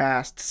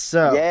podcast.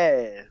 So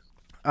Yeah.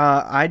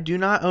 I do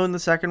not own the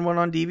second one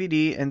on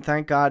DVD, and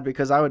thank God,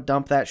 because I would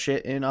dump that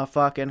shit in a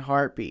fucking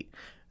heartbeat.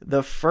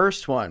 The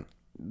first one,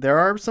 there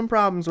are some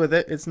problems with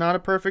it. It's not a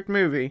perfect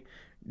movie.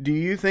 Do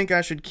you think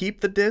I should keep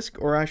the disc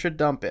or I should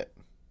dump it?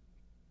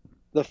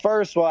 The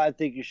first one I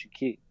think you should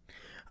keep.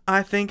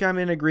 I think I'm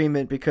in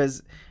agreement,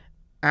 because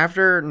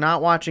after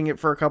not watching it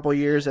for a couple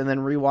years and then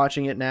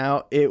rewatching it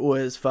now, it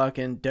was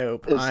fucking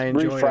dope. It's I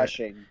enjoyed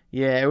refreshing. it.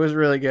 Yeah, it was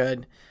really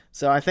good.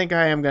 So I think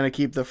I am going to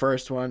keep the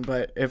first one,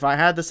 but if I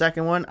had the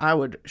second one, I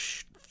would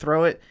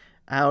throw it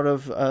out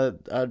of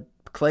a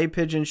clay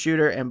pigeon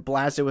shooter and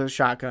blast it with a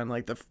shotgun.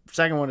 Like, the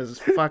second one is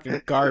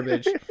fucking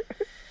garbage.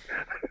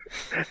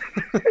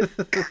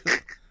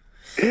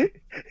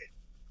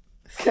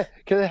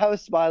 Can it have a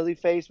smiley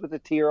face with a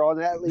tear on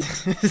it at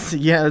least?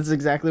 Yeah, that's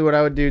exactly what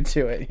I would do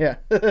to it. Yeah.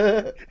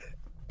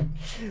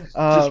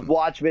 Just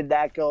watch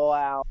Midnight go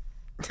out.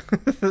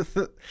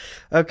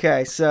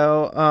 Okay,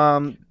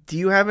 so do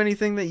you have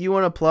anything that you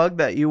want to plug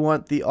that you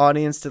want the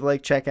audience to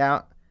like check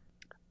out?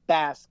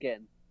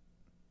 Baskin.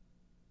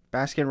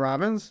 Baskin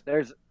Robbins?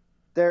 There's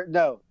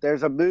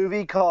a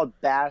movie called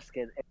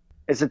Baskin.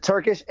 It's a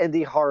Turkish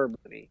indie horror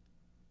movie.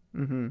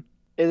 Mm-hmm.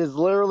 It is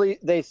literally,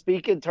 they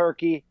speak in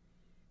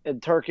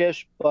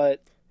Turkish,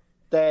 but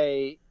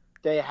they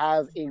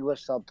have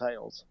English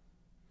subtitles.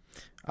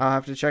 I'll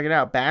have to check it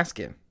out.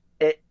 Baskin.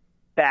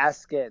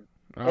 Baskin.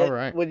 All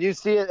right. When you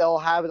see it, it'll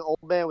have an old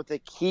man with a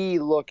key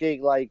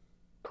looking like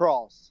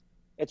cross.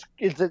 It's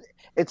an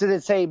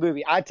insane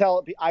movie. I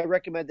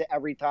recommend it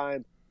every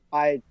time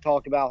I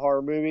talk about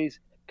horror movies,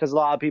 because a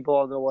lot of people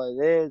don't know what it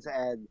is,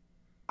 and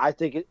I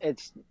think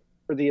it's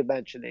worthy of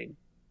mentioning.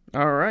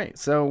 All right.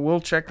 So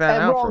we'll check that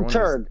And out. Wrong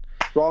Turn.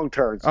 Wrong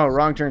Turns. Oh,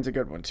 Wrong Turn's a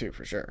good one too,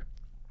 for sure.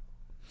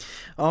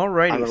 All I'm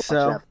righty. gonna watch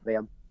So that,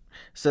 man.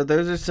 So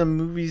those are some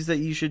movies that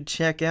you should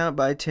check out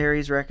by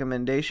Terry's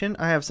recommendation.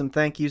 I have some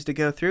thank yous to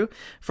go through.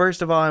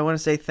 First of all, I want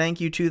to say thank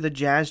you to the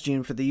Jazz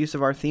June for the use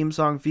of our theme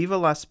song Viva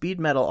La Speed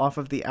Metal off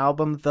of the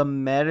album The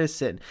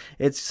Medicine.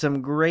 It's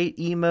some great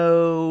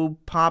emo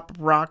pop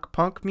rock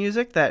punk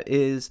music that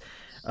is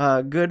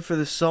good for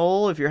the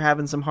soul. If you're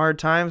having some hard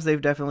times,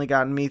 they've definitely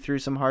gotten me through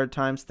some hard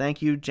times.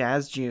 Thank you,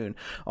 Jazz June.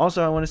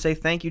 Also, I want to say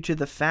thank you to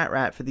the Fat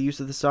Rat for the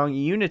use of the song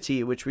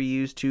Unity, which we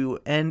use to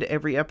end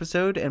every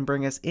episode and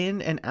bring us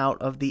in and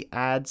out of the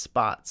ad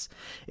spots.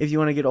 If you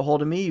want to get a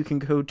hold of me, you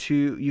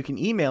can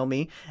email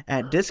me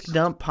at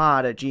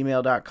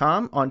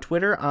discdumppod@gmail.com. On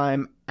Twitter,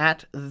 I'm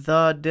at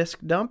the Disc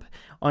Dump.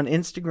 On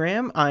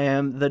Instagram, I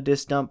am the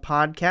Disc Dump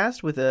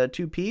Podcast with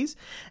 2 P's.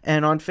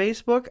 And on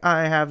Facebook,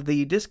 I have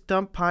the Disc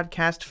Dump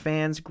Podcast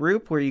fans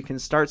group where you can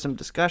start some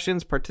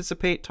discussions,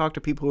 participate, talk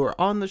to people who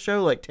are on the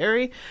show like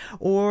Terry,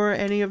 or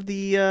any of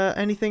the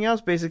anything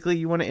else basically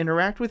you want to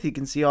interact with. You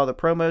can see all the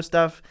promo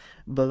stuff,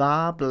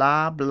 blah,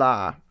 blah,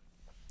 blah.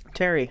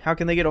 Terry, how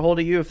can they get a hold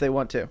of you if they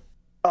want to?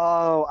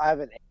 Oh, I have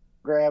an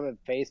Instagram and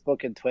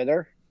Facebook and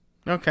Twitter.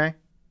 Okay.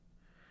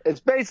 It's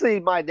basically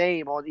my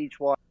name on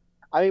each one.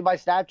 I mean, my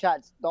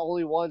Snapchat's the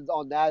only ones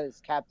on that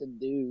is Captain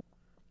Dude.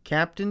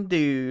 Captain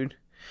Dude.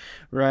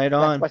 Right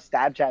on. That's my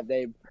Snapchat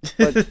name.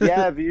 But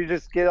yeah, if you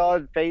just get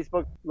on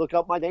Facebook, look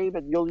up my name,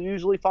 and you'll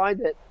usually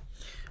find it.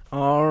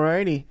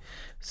 Alrighty.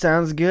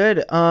 Sounds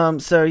good.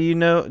 So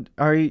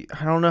I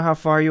don't know how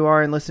far you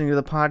are in listening to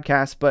the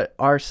podcast, but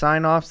our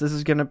sign-offs, this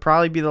is going to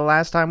probably be the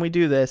last time we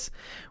do this,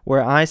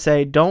 where I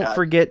say, don't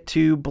forget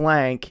to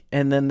blank,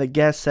 and then the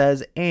guest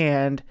says,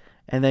 and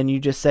then you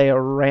just say a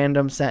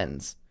random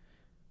sentence.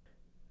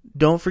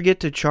 Don't forget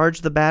to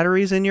charge the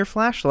batteries in your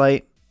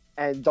flashlight.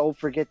 And don't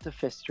forget to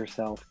fist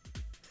yourself.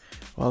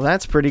 Well,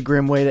 that's a pretty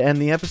grim way to end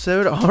the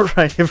episode. All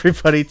right,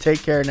 everybody,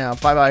 take care now.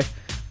 Bye-bye.